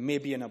 we may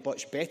be in a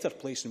much better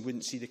place and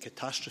wouldn't see the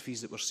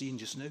catastrophes that we're seeing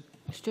just now.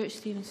 Stuart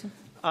Stevenson.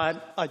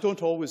 I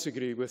don't always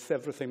agree with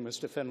everything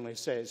Mr Finlay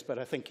says, but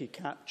I think he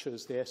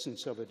captures the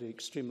essence of it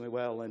extremely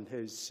well in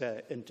his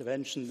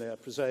intervention there,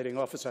 Presiding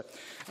Officer.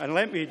 And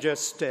let me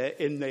just,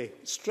 in the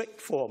strict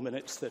 4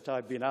 minutes that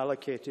I've been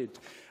allocated,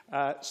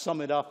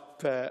 sum it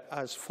up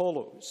as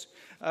follows.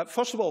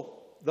 First of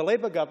all, the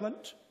Labour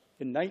government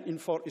in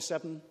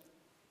 1947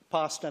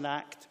 passed an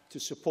act to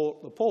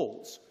support the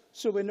Poles.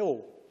 So we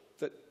know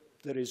that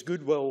there is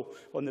goodwill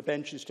on the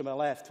benches to my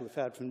left. We've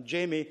heard from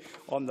Jamie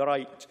on the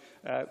right,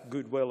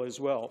 goodwill as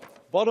well.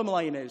 Bottom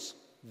line is,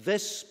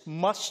 this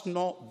must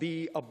not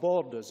be a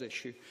borders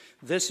issue.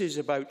 This is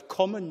about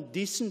common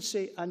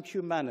decency and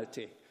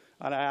humanity.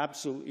 And I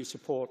absolutely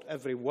support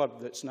every word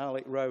that's in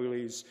Alex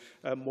Rowley's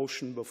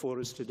motion before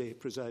us today,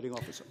 Presiding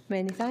Officer.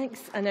 Many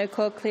thanks. I now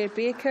call Claire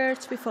Baker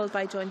to be followed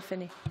by John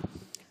Finney.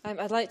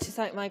 I'd like to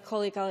thank my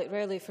colleague Alex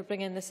Rowley for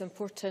bringing this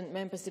important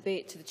members'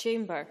 debate to the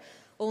Chamber.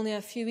 Only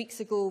a few weeks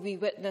ago we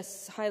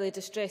witnessed highly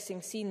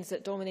distressing scenes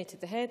that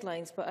dominated the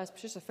headlines, but as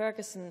Patricia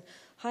Ferguson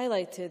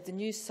highlighted, the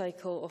news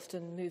cycle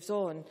often moves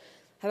on.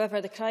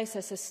 However, the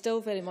crisis is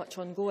still very much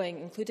ongoing,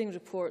 including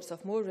reports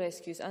of more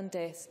rescues and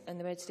deaths in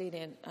the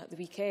Mediterranean at the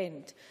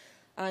weekend.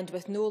 And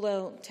with no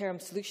long-term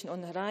solution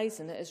on the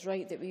horizon, it is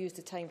right that we use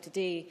the time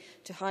today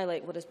to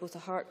highlight what is both a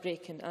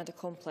heartbreaking and a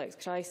complex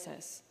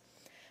crisis.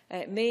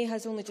 May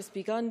has only just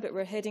begun, but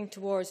we're heading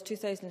towards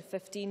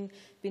 2015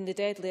 being the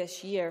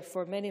deadliest year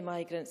for many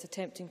migrants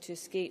attempting to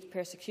escape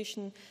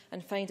persecution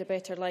and find a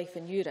better life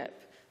in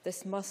Europe.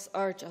 This must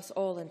urge us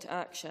all into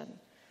action.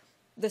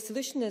 The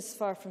solution is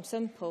far from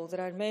simple.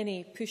 There are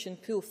many push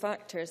and pull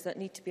factors that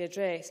need to be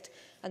addressed,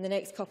 and the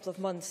next couple of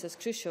months is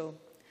crucial.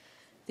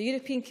 The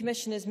European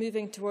Commission is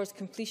moving towards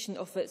completion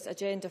of its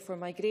agenda for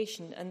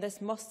migration, and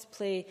this must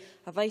play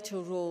a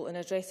vital role in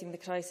addressing the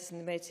crisis in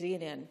the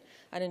Mediterranean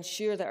and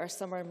ensure that our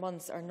summer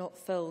months are not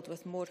filled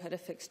with more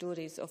horrific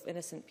stories of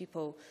innocent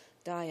people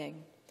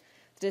dying.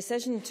 The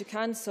decision to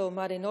cancel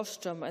Mare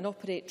Nostrum and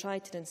operate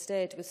Triton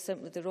instead was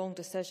simply the wrong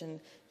decision,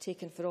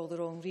 taken for all the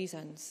wrong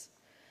reasons.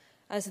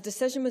 As the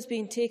decision was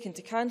being taken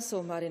to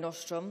cancel Mare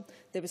Nostrum,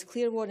 there was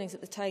clear warnings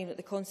at the time that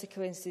the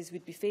consequences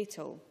would be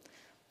fatal.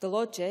 The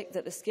logic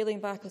that the scaling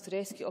back of the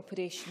rescue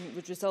operation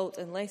would result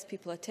in less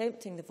people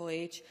attempting the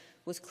voyage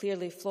was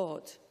clearly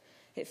flawed.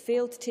 It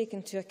failed to take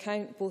into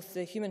account both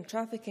the human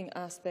trafficking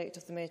aspect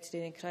of the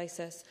Mediterranean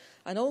crisis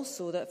and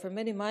also that for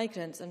many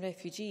migrants and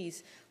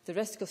refugees, the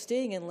risk of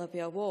staying in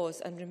Libya was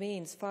and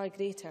remains far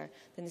greater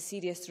than the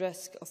serious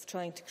risk of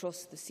trying to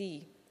cross the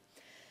sea.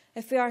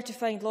 If we are to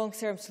find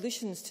long-term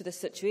solutions to this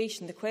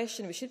situation, the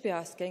question we should be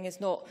asking is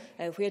not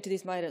where do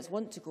these migrants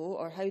want to go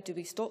or how do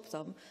we stop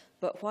them,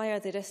 but why are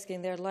they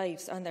risking their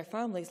lives and their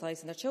families' lives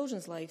and their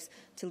children's lives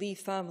to leave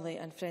family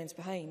and friends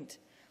behind?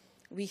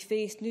 We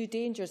face new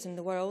dangers in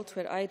the world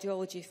where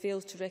ideology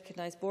fails to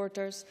recognise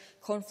borders,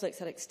 conflicts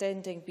are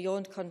extending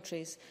beyond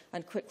countries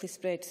and quickly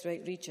spread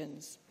throughout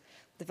regions.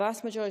 The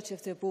vast majority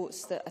of the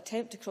boats that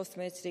attempt to cross the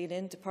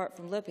Mediterranean depart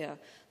from Libya,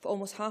 but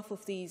almost half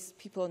of these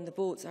people on the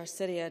boats are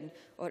Syrian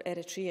or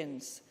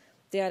Eritreans.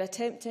 They are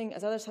attempting,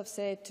 as others have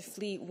said, to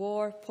flee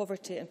war,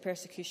 poverty and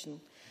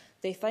persecution.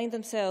 They find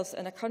themselves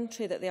in a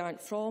country that they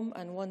aren't from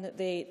and one that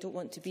they don't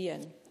want to be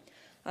in.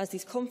 As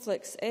these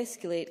conflicts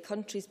escalate,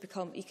 countries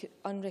become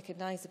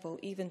unrecognisable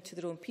even to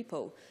their own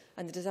people,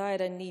 and the desire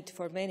and need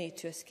for many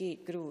to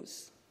escape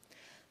grows.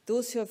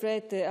 Those who have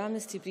read the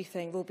Amnesty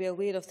briefing will be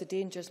aware of the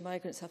dangers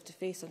migrants have to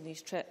face on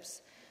these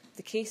trips.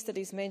 The case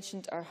studies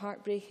mentioned are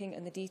heartbreaking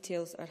and the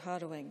details are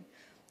harrowing.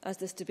 As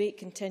this debate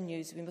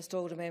continues, we must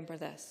all remember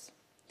this.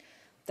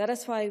 That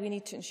is why we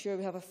need to ensure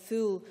we have a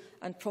full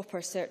and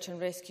proper search and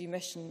rescue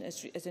mission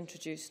is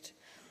introduced.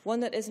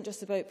 One that isn't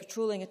just about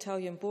patrolling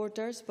Italian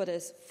borders, but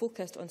is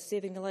focused on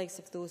saving the lives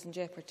of those in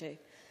jeopardy.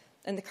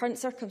 In the current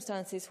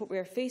circumstances, what we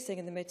are facing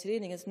in the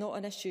Mediterranean is not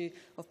an issue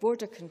of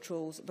border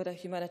controls, but a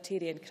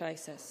humanitarian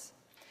crisis.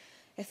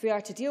 If we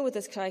are to deal with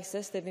this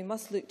crisis, then we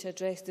must look to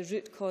address the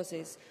root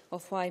causes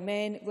of why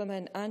men,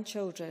 women and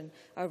children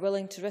are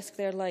willing to risk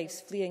their lives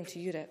fleeing to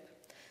Europe.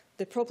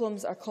 The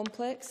problems are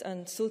complex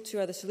and so too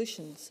are the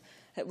solutions.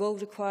 It will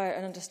require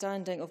an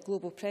understanding of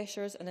global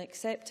pressures and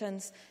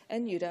acceptance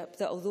in Europe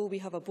that although we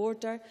have a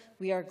border,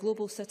 we are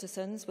global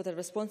citizens with a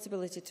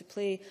responsibility to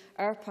play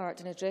our part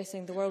in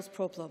addressing the world's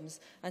problems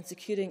and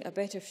securing a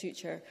better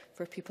future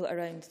for people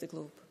around the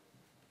globe.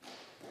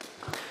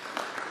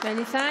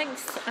 Many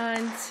thanks.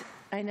 And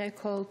I now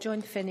call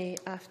John Finney,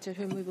 after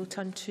whom we will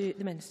turn to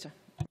the Minister.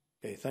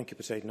 Thank you,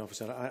 Presiding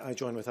Officer. I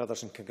join with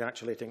others in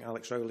congratulating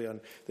Alex Rowley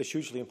on this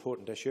hugely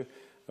important issue.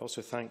 I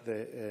also thank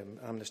the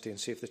Amnesty and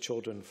Save the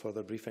Children for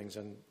their briefings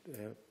and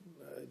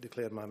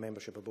declare my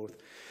membership of both.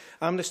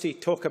 Amnesty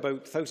talk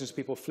about thousands of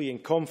people fleeing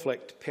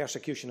conflict,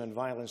 persecution and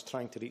violence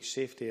trying to reach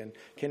safety, and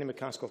Kenny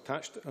McCaskill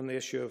touched on the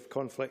issue of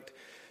conflict,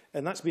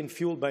 and that's been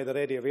fuelled by the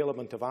ready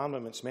availment of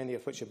armaments, many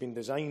of which have been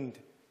designed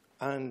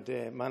and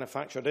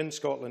manufactured in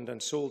Scotland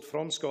and sold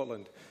from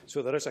Scotland.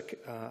 So there is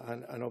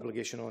an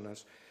obligation on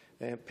us.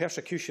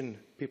 Persecution,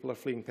 people are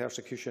fleeing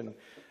persecution,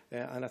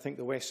 and I think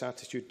the West's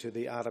attitude to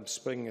the Arab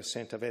Spring has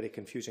sent a very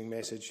confusing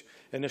message.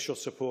 Initial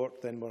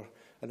support, then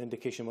an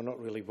indication we're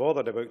not really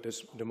bothered about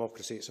this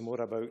democracy. It's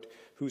more about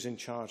who's in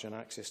charge and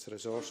access to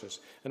resources.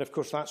 And of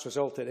course that's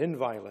resulted in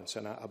violence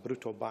and a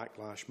brutal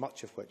backlash,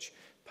 much of which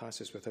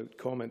passes without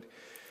comment.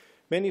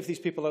 Many of these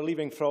people are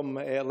leaving from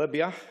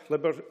Libya.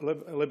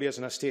 Libya is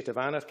in a state of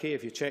anarchy.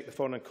 If you check the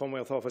Foreign and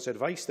Commonwealth Office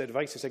advice, the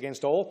advice is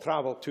against all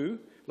travel to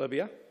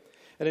Libya.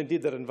 And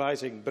indeed, they're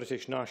advising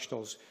British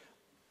nationals,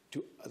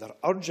 they're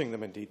urging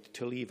them indeed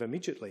to leave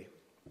immediately.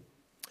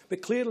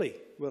 But clearly,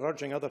 we're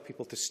urging other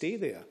people to stay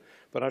there.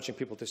 We're urging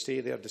people to stay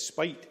there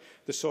despite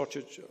the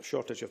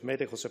shortage of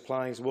medical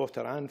supplies,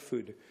 water and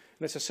food.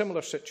 And it's a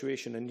similar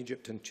situation in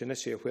Egypt and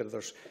Tunisia, where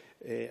there's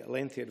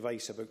lengthy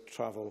advice about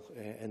travel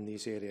in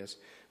these areas.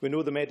 We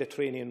know the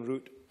Mediterranean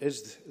route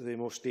is the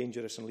most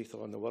dangerous and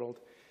lethal in the world.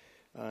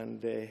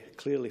 And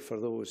clearly for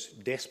those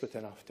desperate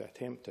enough to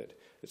attempt it,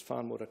 it's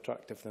far more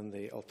attractive than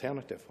the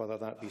alternative, whether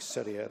that be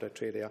Syria,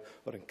 Eritrea,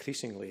 or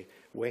increasingly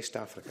West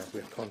Africa,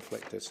 where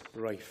conflict is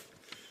rife.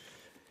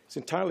 It's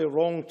entirely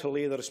wrong to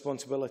lay the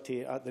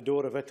responsibility at the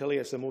door of Italy.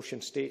 As the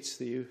motion states,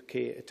 the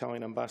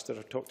UK-Italian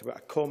ambassador talked about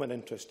a common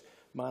interest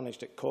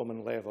managed at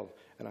common level,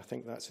 and I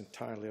think that's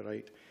entirely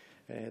right.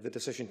 The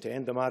decision to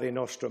end the Mare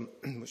Nostrum,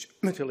 which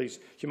Italy's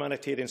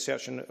humanitarian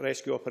search and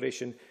rescue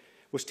operation,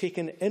 was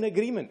taken in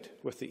agreement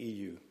with the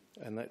EU,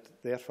 and that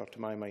therefore,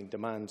 to my mind,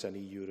 demands an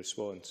EU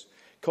response.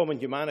 Common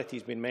humanity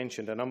has been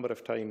mentioned a number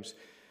of times,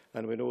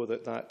 and we know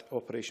that that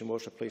operation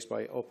was replaced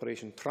by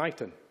Operation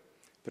Triton,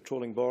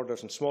 patrolling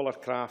borders and smaller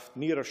craft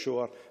nearer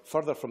shore,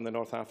 further from the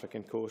North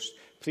African coast.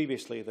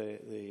 Previously,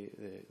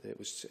 it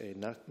was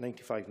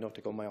 95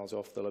 nautical miles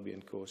off the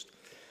Libyan coast.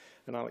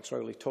 And Alex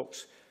Rowley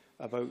talks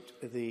about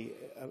the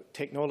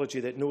technology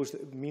that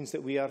means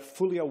that we are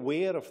fully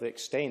aware of the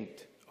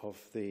extent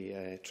of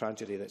the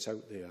tragedy that's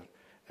out there,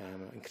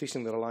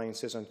 increasing the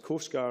reliances on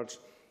coastguards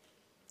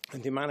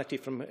and humanity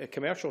from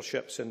commercial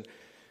ships. And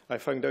I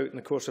found out in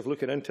the course of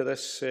looking into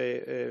this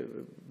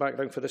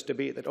background for this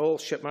debate that all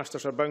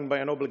shipmasters are bound by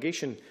an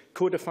obligation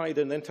codified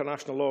in the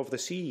international law of the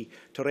sea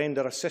to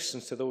render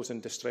assistance to those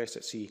in distress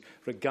at sea,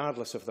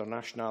 regardless of their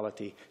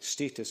nationality,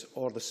 status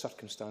or the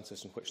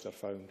circumstances in which they're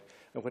found.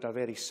 And what a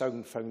very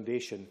sound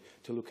foundation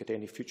to look at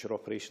any future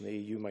operation the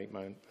EU might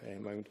mount.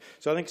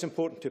 So I think it's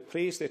important to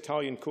praise the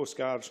Italian Coast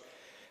Guards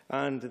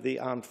and the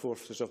Armed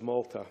Forces of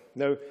Malta.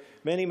 Now,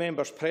 many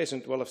members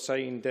present will have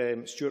signed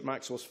Stuart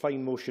Maxwell's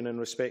fine motion in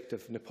respect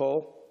of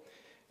Nepal,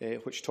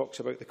 which talks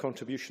about the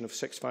contribution of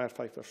 6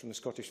 firefighters from the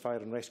Scottish Fire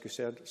and Rescue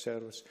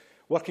Service,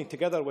 working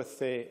together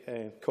with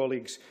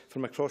colleagues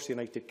from across the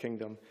United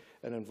Kingdom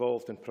and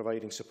involved in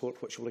providing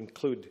support, which will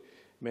include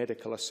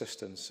medical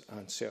assistance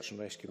and search and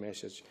rescue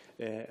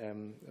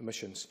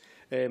missions.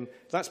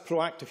 That's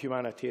proactive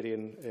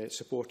humanitarian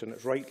support, and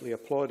it's rightly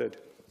applauded.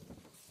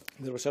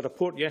 There was a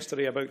report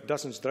yesterday about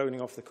dozens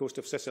drowning off the coast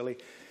of Sicily,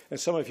 and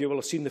some of you will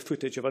have seen the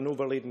footage of an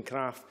overladen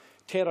craft,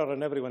 terror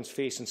on everyone's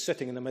face, and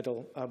sitting in the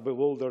middle, a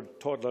bewildered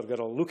toddler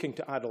girl looking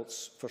to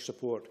adults for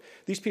support.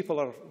 These people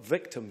are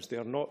victims, they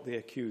are not the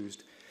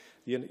accused.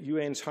 The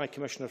UN's High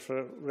Commissioner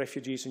for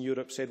Refugees in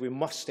Europe said we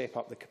must step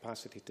up the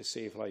capacity to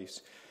save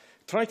lives.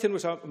 Triton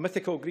was a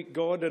mythical Greek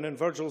god, and in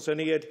Virgil's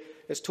Aeneid,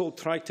 it's told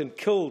Triton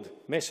killed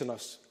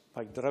Messinus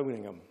by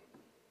drowning him.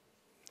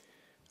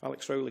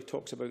 Alex Rowley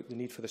talks about the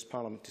need for this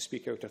Parliament to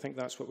speak out. I think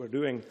that's what we're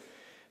doing.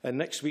 And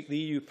next week, the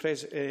EU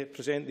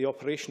present the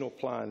operational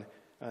plan,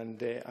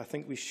 and I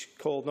think we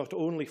call not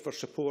only for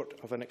support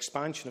of an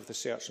expansion of the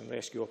search and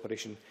rescue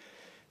operation,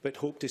 but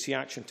hope to see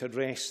action to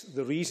address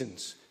the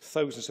reasons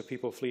thousands of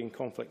people fleeing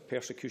conflict,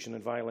 persecution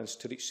and violence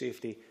to reach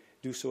safety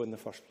do so in the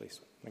first place.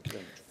 Thank you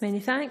very much. Many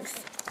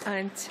thanks.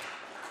 And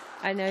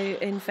I now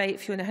invite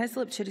Fiona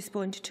Hislop to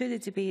respond to the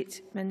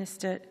debate.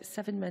 Minister,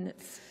 7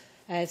 minutes.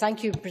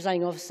 Thank you,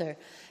 Presiding Officer.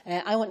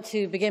 I want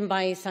to begin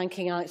by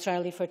thanking Alex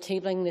Rowley for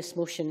tabling this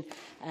motion.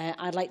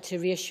 I'd like to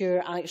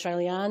reassure Alex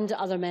Rowley and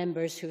other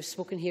members who have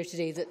spoken here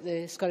today that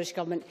the Scottish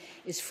Government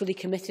is fully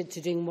committed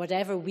to doing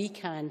whatever we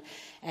can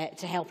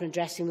to help in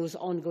addressing those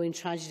ongoing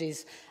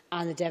tragedies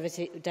and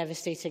the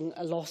devastating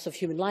loss of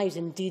human lives.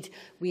 Indeed,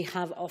 we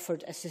have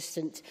offered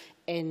assistance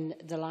in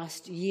the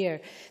last year.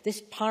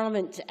 This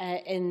Parliament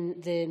in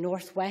the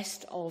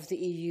northwest of the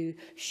EU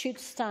should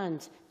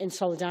stand in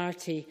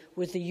solidarity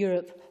with the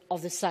Europe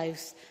of the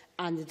South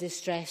and the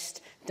distressed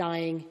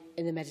dying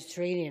in the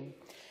Mediterranean.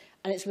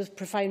 And it's with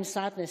profound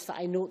sadness that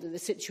I note that the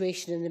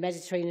situation in the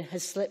Mediterranean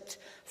has slipped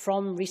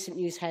from recent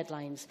news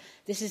headlines.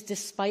 This is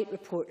despite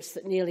reports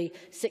that nearly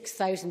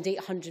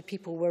 6,800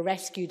 people were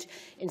rescued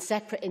in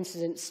separate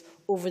incidents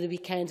over the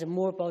weekend and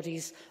more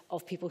bodies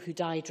of people who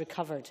died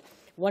recovered.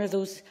 One of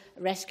those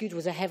rescued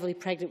was a heavily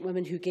pregnant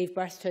woman who gave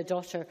birth to a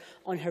daughter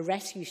on her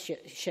rescue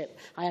ship.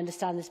 I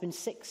understand there's been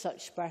 6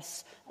 such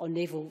births on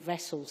naval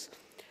vessels.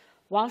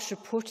 Whilst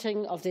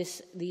reporting of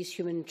these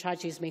human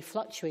tragedies may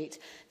fluctuate,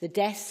 the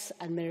deaths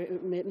and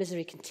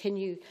misery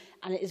continue,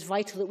 and it is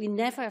vital that we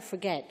never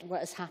forget what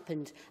has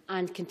happened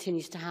and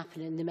continues to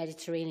happen in the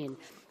Mediterranean.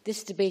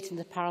 This debate in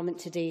the Parliament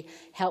today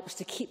helps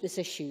to keep this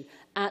issue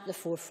at the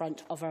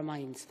forefront of our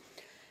minds.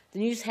 The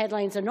news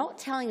headlines are not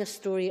telling a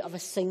story of a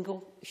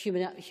single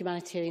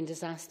humanitarian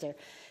disaster.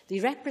 They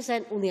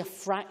represent only a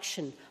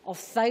fraction of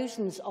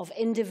thousands of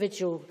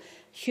individual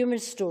human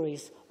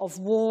stories of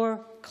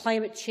war,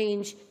 climate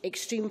change,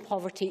 extreme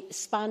poverty,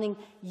 spanning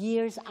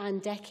years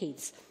and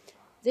decades.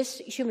 This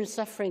human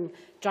suffering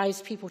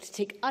drives people to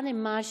take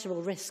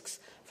unimaginable risks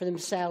for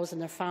themselves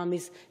and their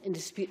families in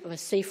dispute of a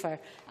safer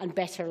and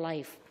better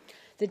life.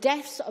 The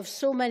deaths of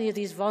so many of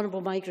these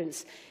vulnerable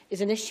migrants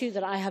is an issue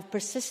that I have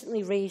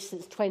persistently raised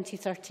since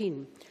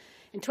 2013.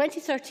 In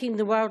 2013,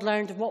 the world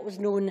learned of what was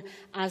known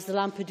as the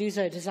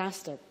Lampedusa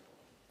disaster.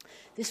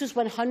 This was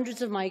when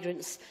hundreds of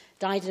migrants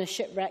died in a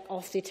shipwreck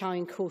off the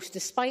Italian coast,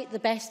 despite the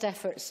best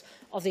efforts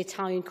of the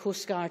Italian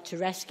Coast Guard to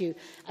rescue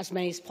as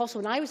many as possible.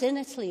 And I was in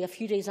Italy a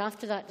few days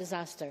after that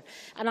disaster,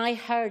 and I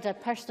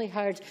personally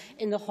heard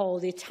in the hall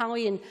the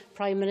Italian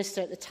Prime Minister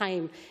at the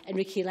time,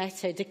 Enrico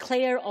Letta,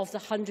 declare of the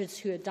hundreds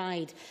who had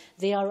died,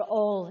 "They are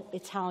all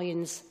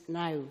Italians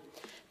now."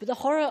 But the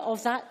horror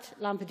of that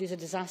Lampedusa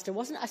disaster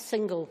wasn't a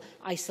single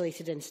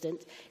isolated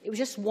incident. It was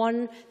just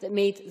one that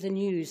made the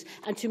news.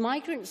 And to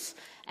migrants,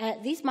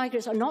 these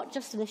migrants are not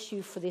just an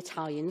issue for the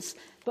Italians,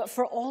 but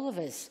for all of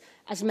us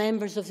as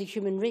members of the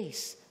human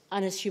race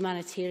and as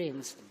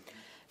humanitarians.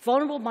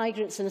 Vulnerable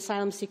migrants and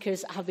asylum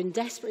seekers have been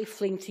desperately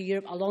fleeing to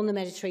Europe along the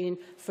Mediterranean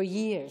for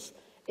years.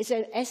 It's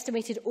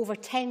estimated over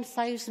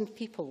 10,000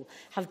 people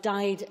have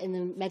died in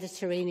the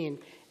Mediterranean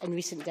in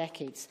recent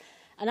decades.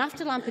 And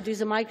after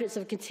Lampedusa, migrants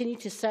have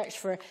continued to search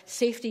for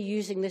safety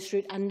using this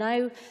route. And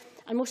now,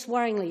 and most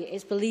worryingly,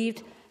 it's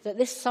believed that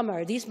this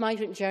summer these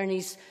migrant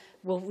journeys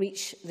will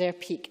reach their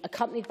peak,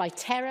 accompanied by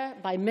terror,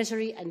 by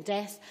misery and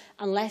death,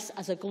 unless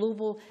as a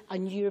global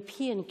and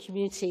European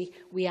community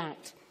we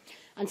act.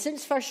 And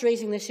since first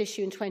raising this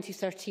issue in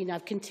 2013,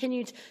 I've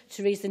continued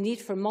to raise the need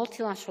for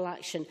multilateral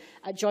action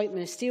at Joint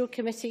Ministerial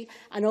Committee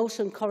and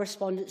also in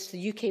correspondence to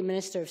the UK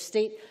Minister of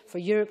State for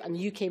Europe and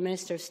the UK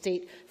Minister of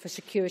State for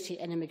Security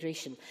and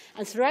Immigration.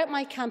 And throughout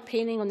my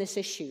campaigning on this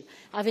issue,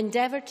 I've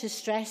endeavoured to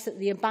stress that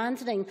the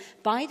abandoning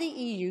by the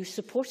EU,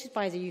 supported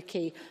by the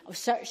UK, of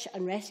search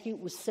and rescue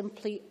was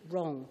simply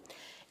wrong.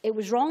 It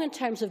was wrong in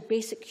terms of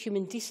basic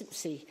human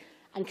decency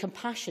and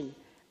compassion,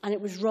 and it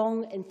was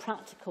wrong in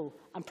practical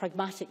and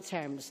pragmatic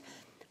terms.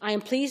 I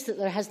am pleased that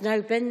there has now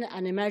been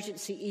an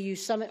emergency EU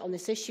summit on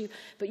this issue,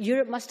 but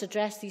Europe must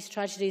address these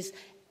tragedies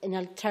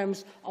in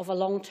terms of a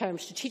long-term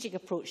strategic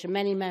approach, and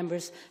many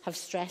members have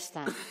stressed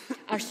that.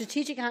 Our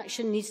strategic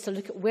action needs to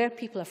look at where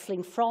people are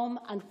fleeing from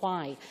and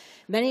why.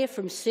 Many are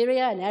from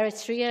Syria and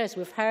Eritrea, as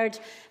we've heard.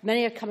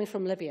 Many are coming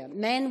from Libya.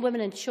 Men,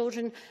 women and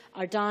children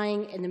are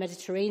dying in the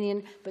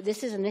Mediterranean, but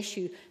this is an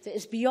issue that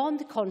is beyond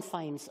the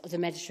confines of the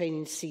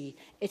Mediterranean Sea,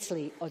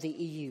 Italy or the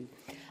EU.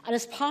 And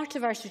as part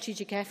of our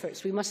strategic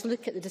efforts, we must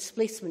look at the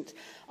displacement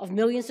of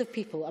millions of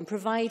people and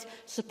provide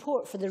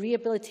support for the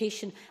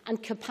rehabilitation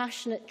and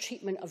compassionate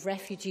treatment of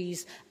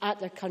refugees at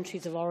their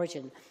countries of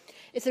origin.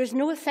 If there is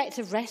no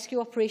effective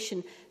rescue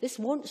operation, this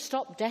won't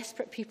stop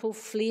desperate people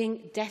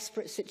fleeing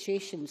desperate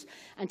situations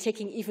and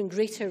taking even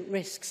greater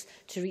risks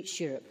to reach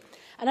Europe.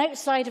 And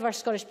outside of our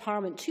Scottish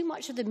Parliament, too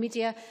much of the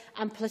media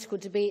and political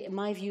debate, in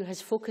my view,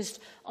 has focused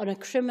on a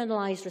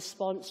criminalised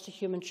response to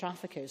human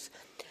traffickers.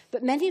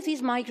 But many of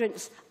these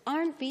migrants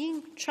aren't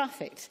being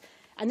trafficked,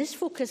 and this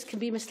focus can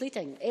be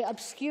misleading. It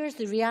obscures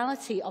the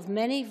reality of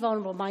many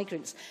vulnerable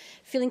migrants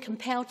feeling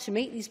compelled to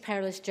make these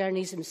perilous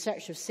journeys in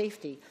search of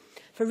safety.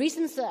 For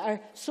reasons that are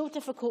so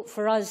difficult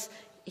for us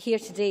here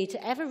today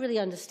to ever really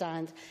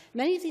understand,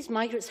 many of these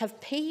migrants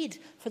have paid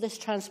for this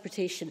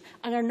transportation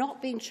and are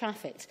not being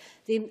trafficked.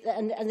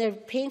 And they're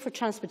paying for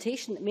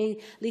transportation that may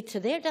lead to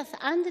their death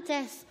and the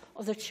death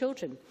of their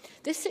children.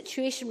 This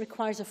situation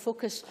requires a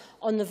focus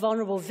on the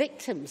vulnerable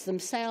victims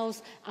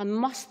themselves and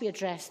must be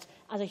addressed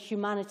as a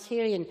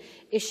humanitarian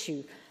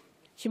issue.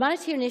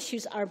 Humanitarian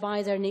issues are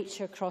by their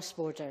nature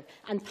cross-border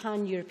and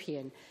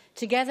pan-European.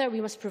 Together,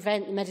 we must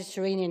prevent the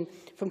Mediterranean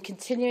from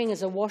continuing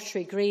as a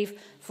watery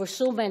grave for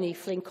so many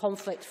fleeing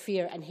conflict,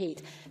 fear and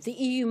hate. The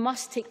EU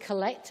must take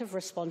collective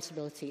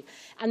responsibility,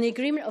 and the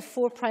agreement of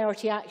 4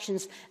 priority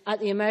actions at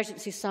the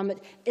Emergency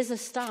Summit is a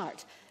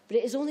start, but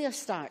it is only a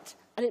start,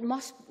 and it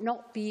must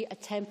not be a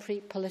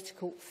temporary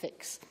political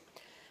fix.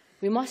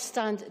 We must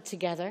stand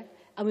together,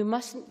 and we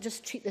mustn't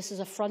just treat this as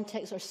a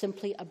Frontex or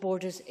simply a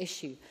borders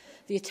issue.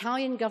 The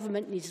Italian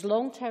government needs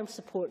long-term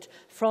support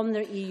from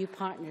their EU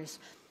partners.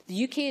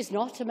 The UK is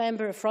not a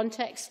member of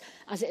Frontex,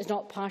 as it is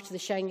not part of the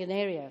Schengen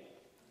area.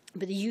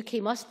 But the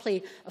UK must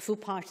play a full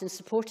part in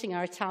supporting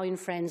our Italian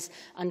friends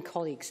and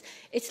colleagues.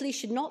 Italy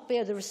should not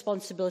bear the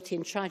responsibility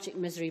in tragic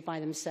misery by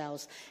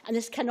themselves, and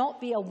this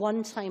cannot be a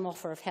one-time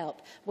offer of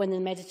help when the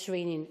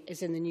Mediterranean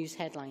is in the news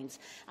headlines.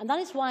 And that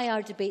is why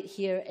our debate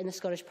here in the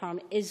Scottish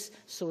Parliament is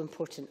so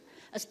important.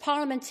 As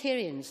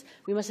parliamentarians,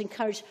 we must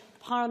encourage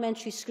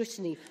parliamentary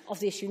scrutiny of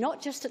the issue,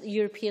 not just at the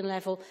European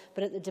level,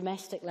 but at the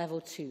domestic level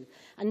too.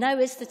 And now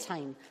is the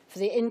time for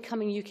the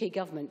incoming UK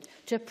government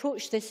to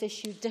approach this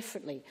issue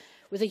differently,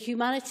 with a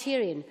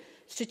humanitarian,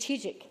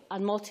 strategic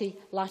and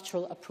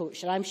multilateral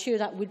approach. And I'm sure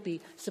that would be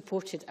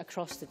supported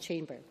across the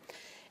Chamber.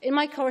 In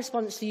my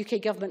correspondence to the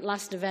UK Government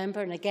last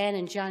November and again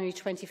in January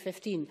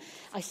 2015,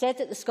 I said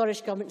that the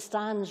Scottish Government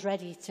stands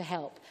ready to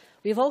help.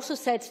 We have also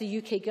said to the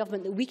UK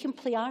Government that we can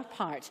play our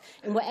part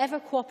in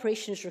whatever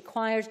cooperation is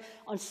required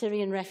on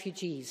Syrian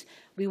refugees.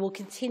 We will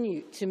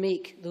continue to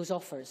make those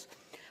offers.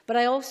 But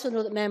I also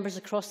know that members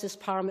across this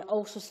Parliament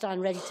also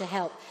stand ready to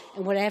help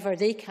in whatever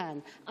they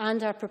can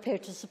and are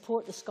prepared to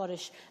support the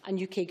Scottish and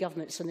UK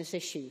governments on this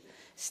issue.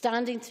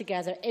 Standing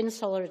together in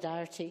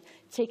solidarity,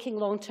 taking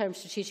long-term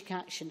strategic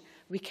action,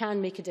 we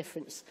can make a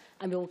difference,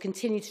 and we will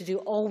continue to do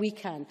all we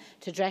can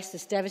to address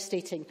this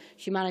devastating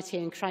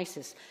humanitarian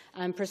crisis.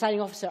 Presiding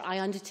Officer,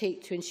 I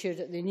undertake to ensure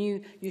that the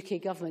new UK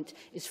Government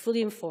is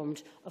fully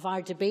informed of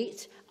our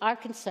debate, our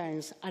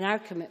concerns and our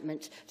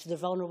commitment to the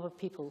vulnerable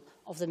people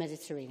of the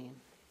Mediterranean.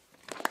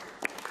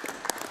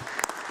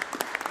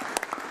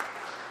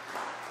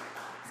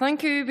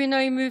 Thank you. We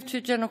now move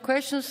to general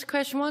questions.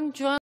 Question 1, Joanne.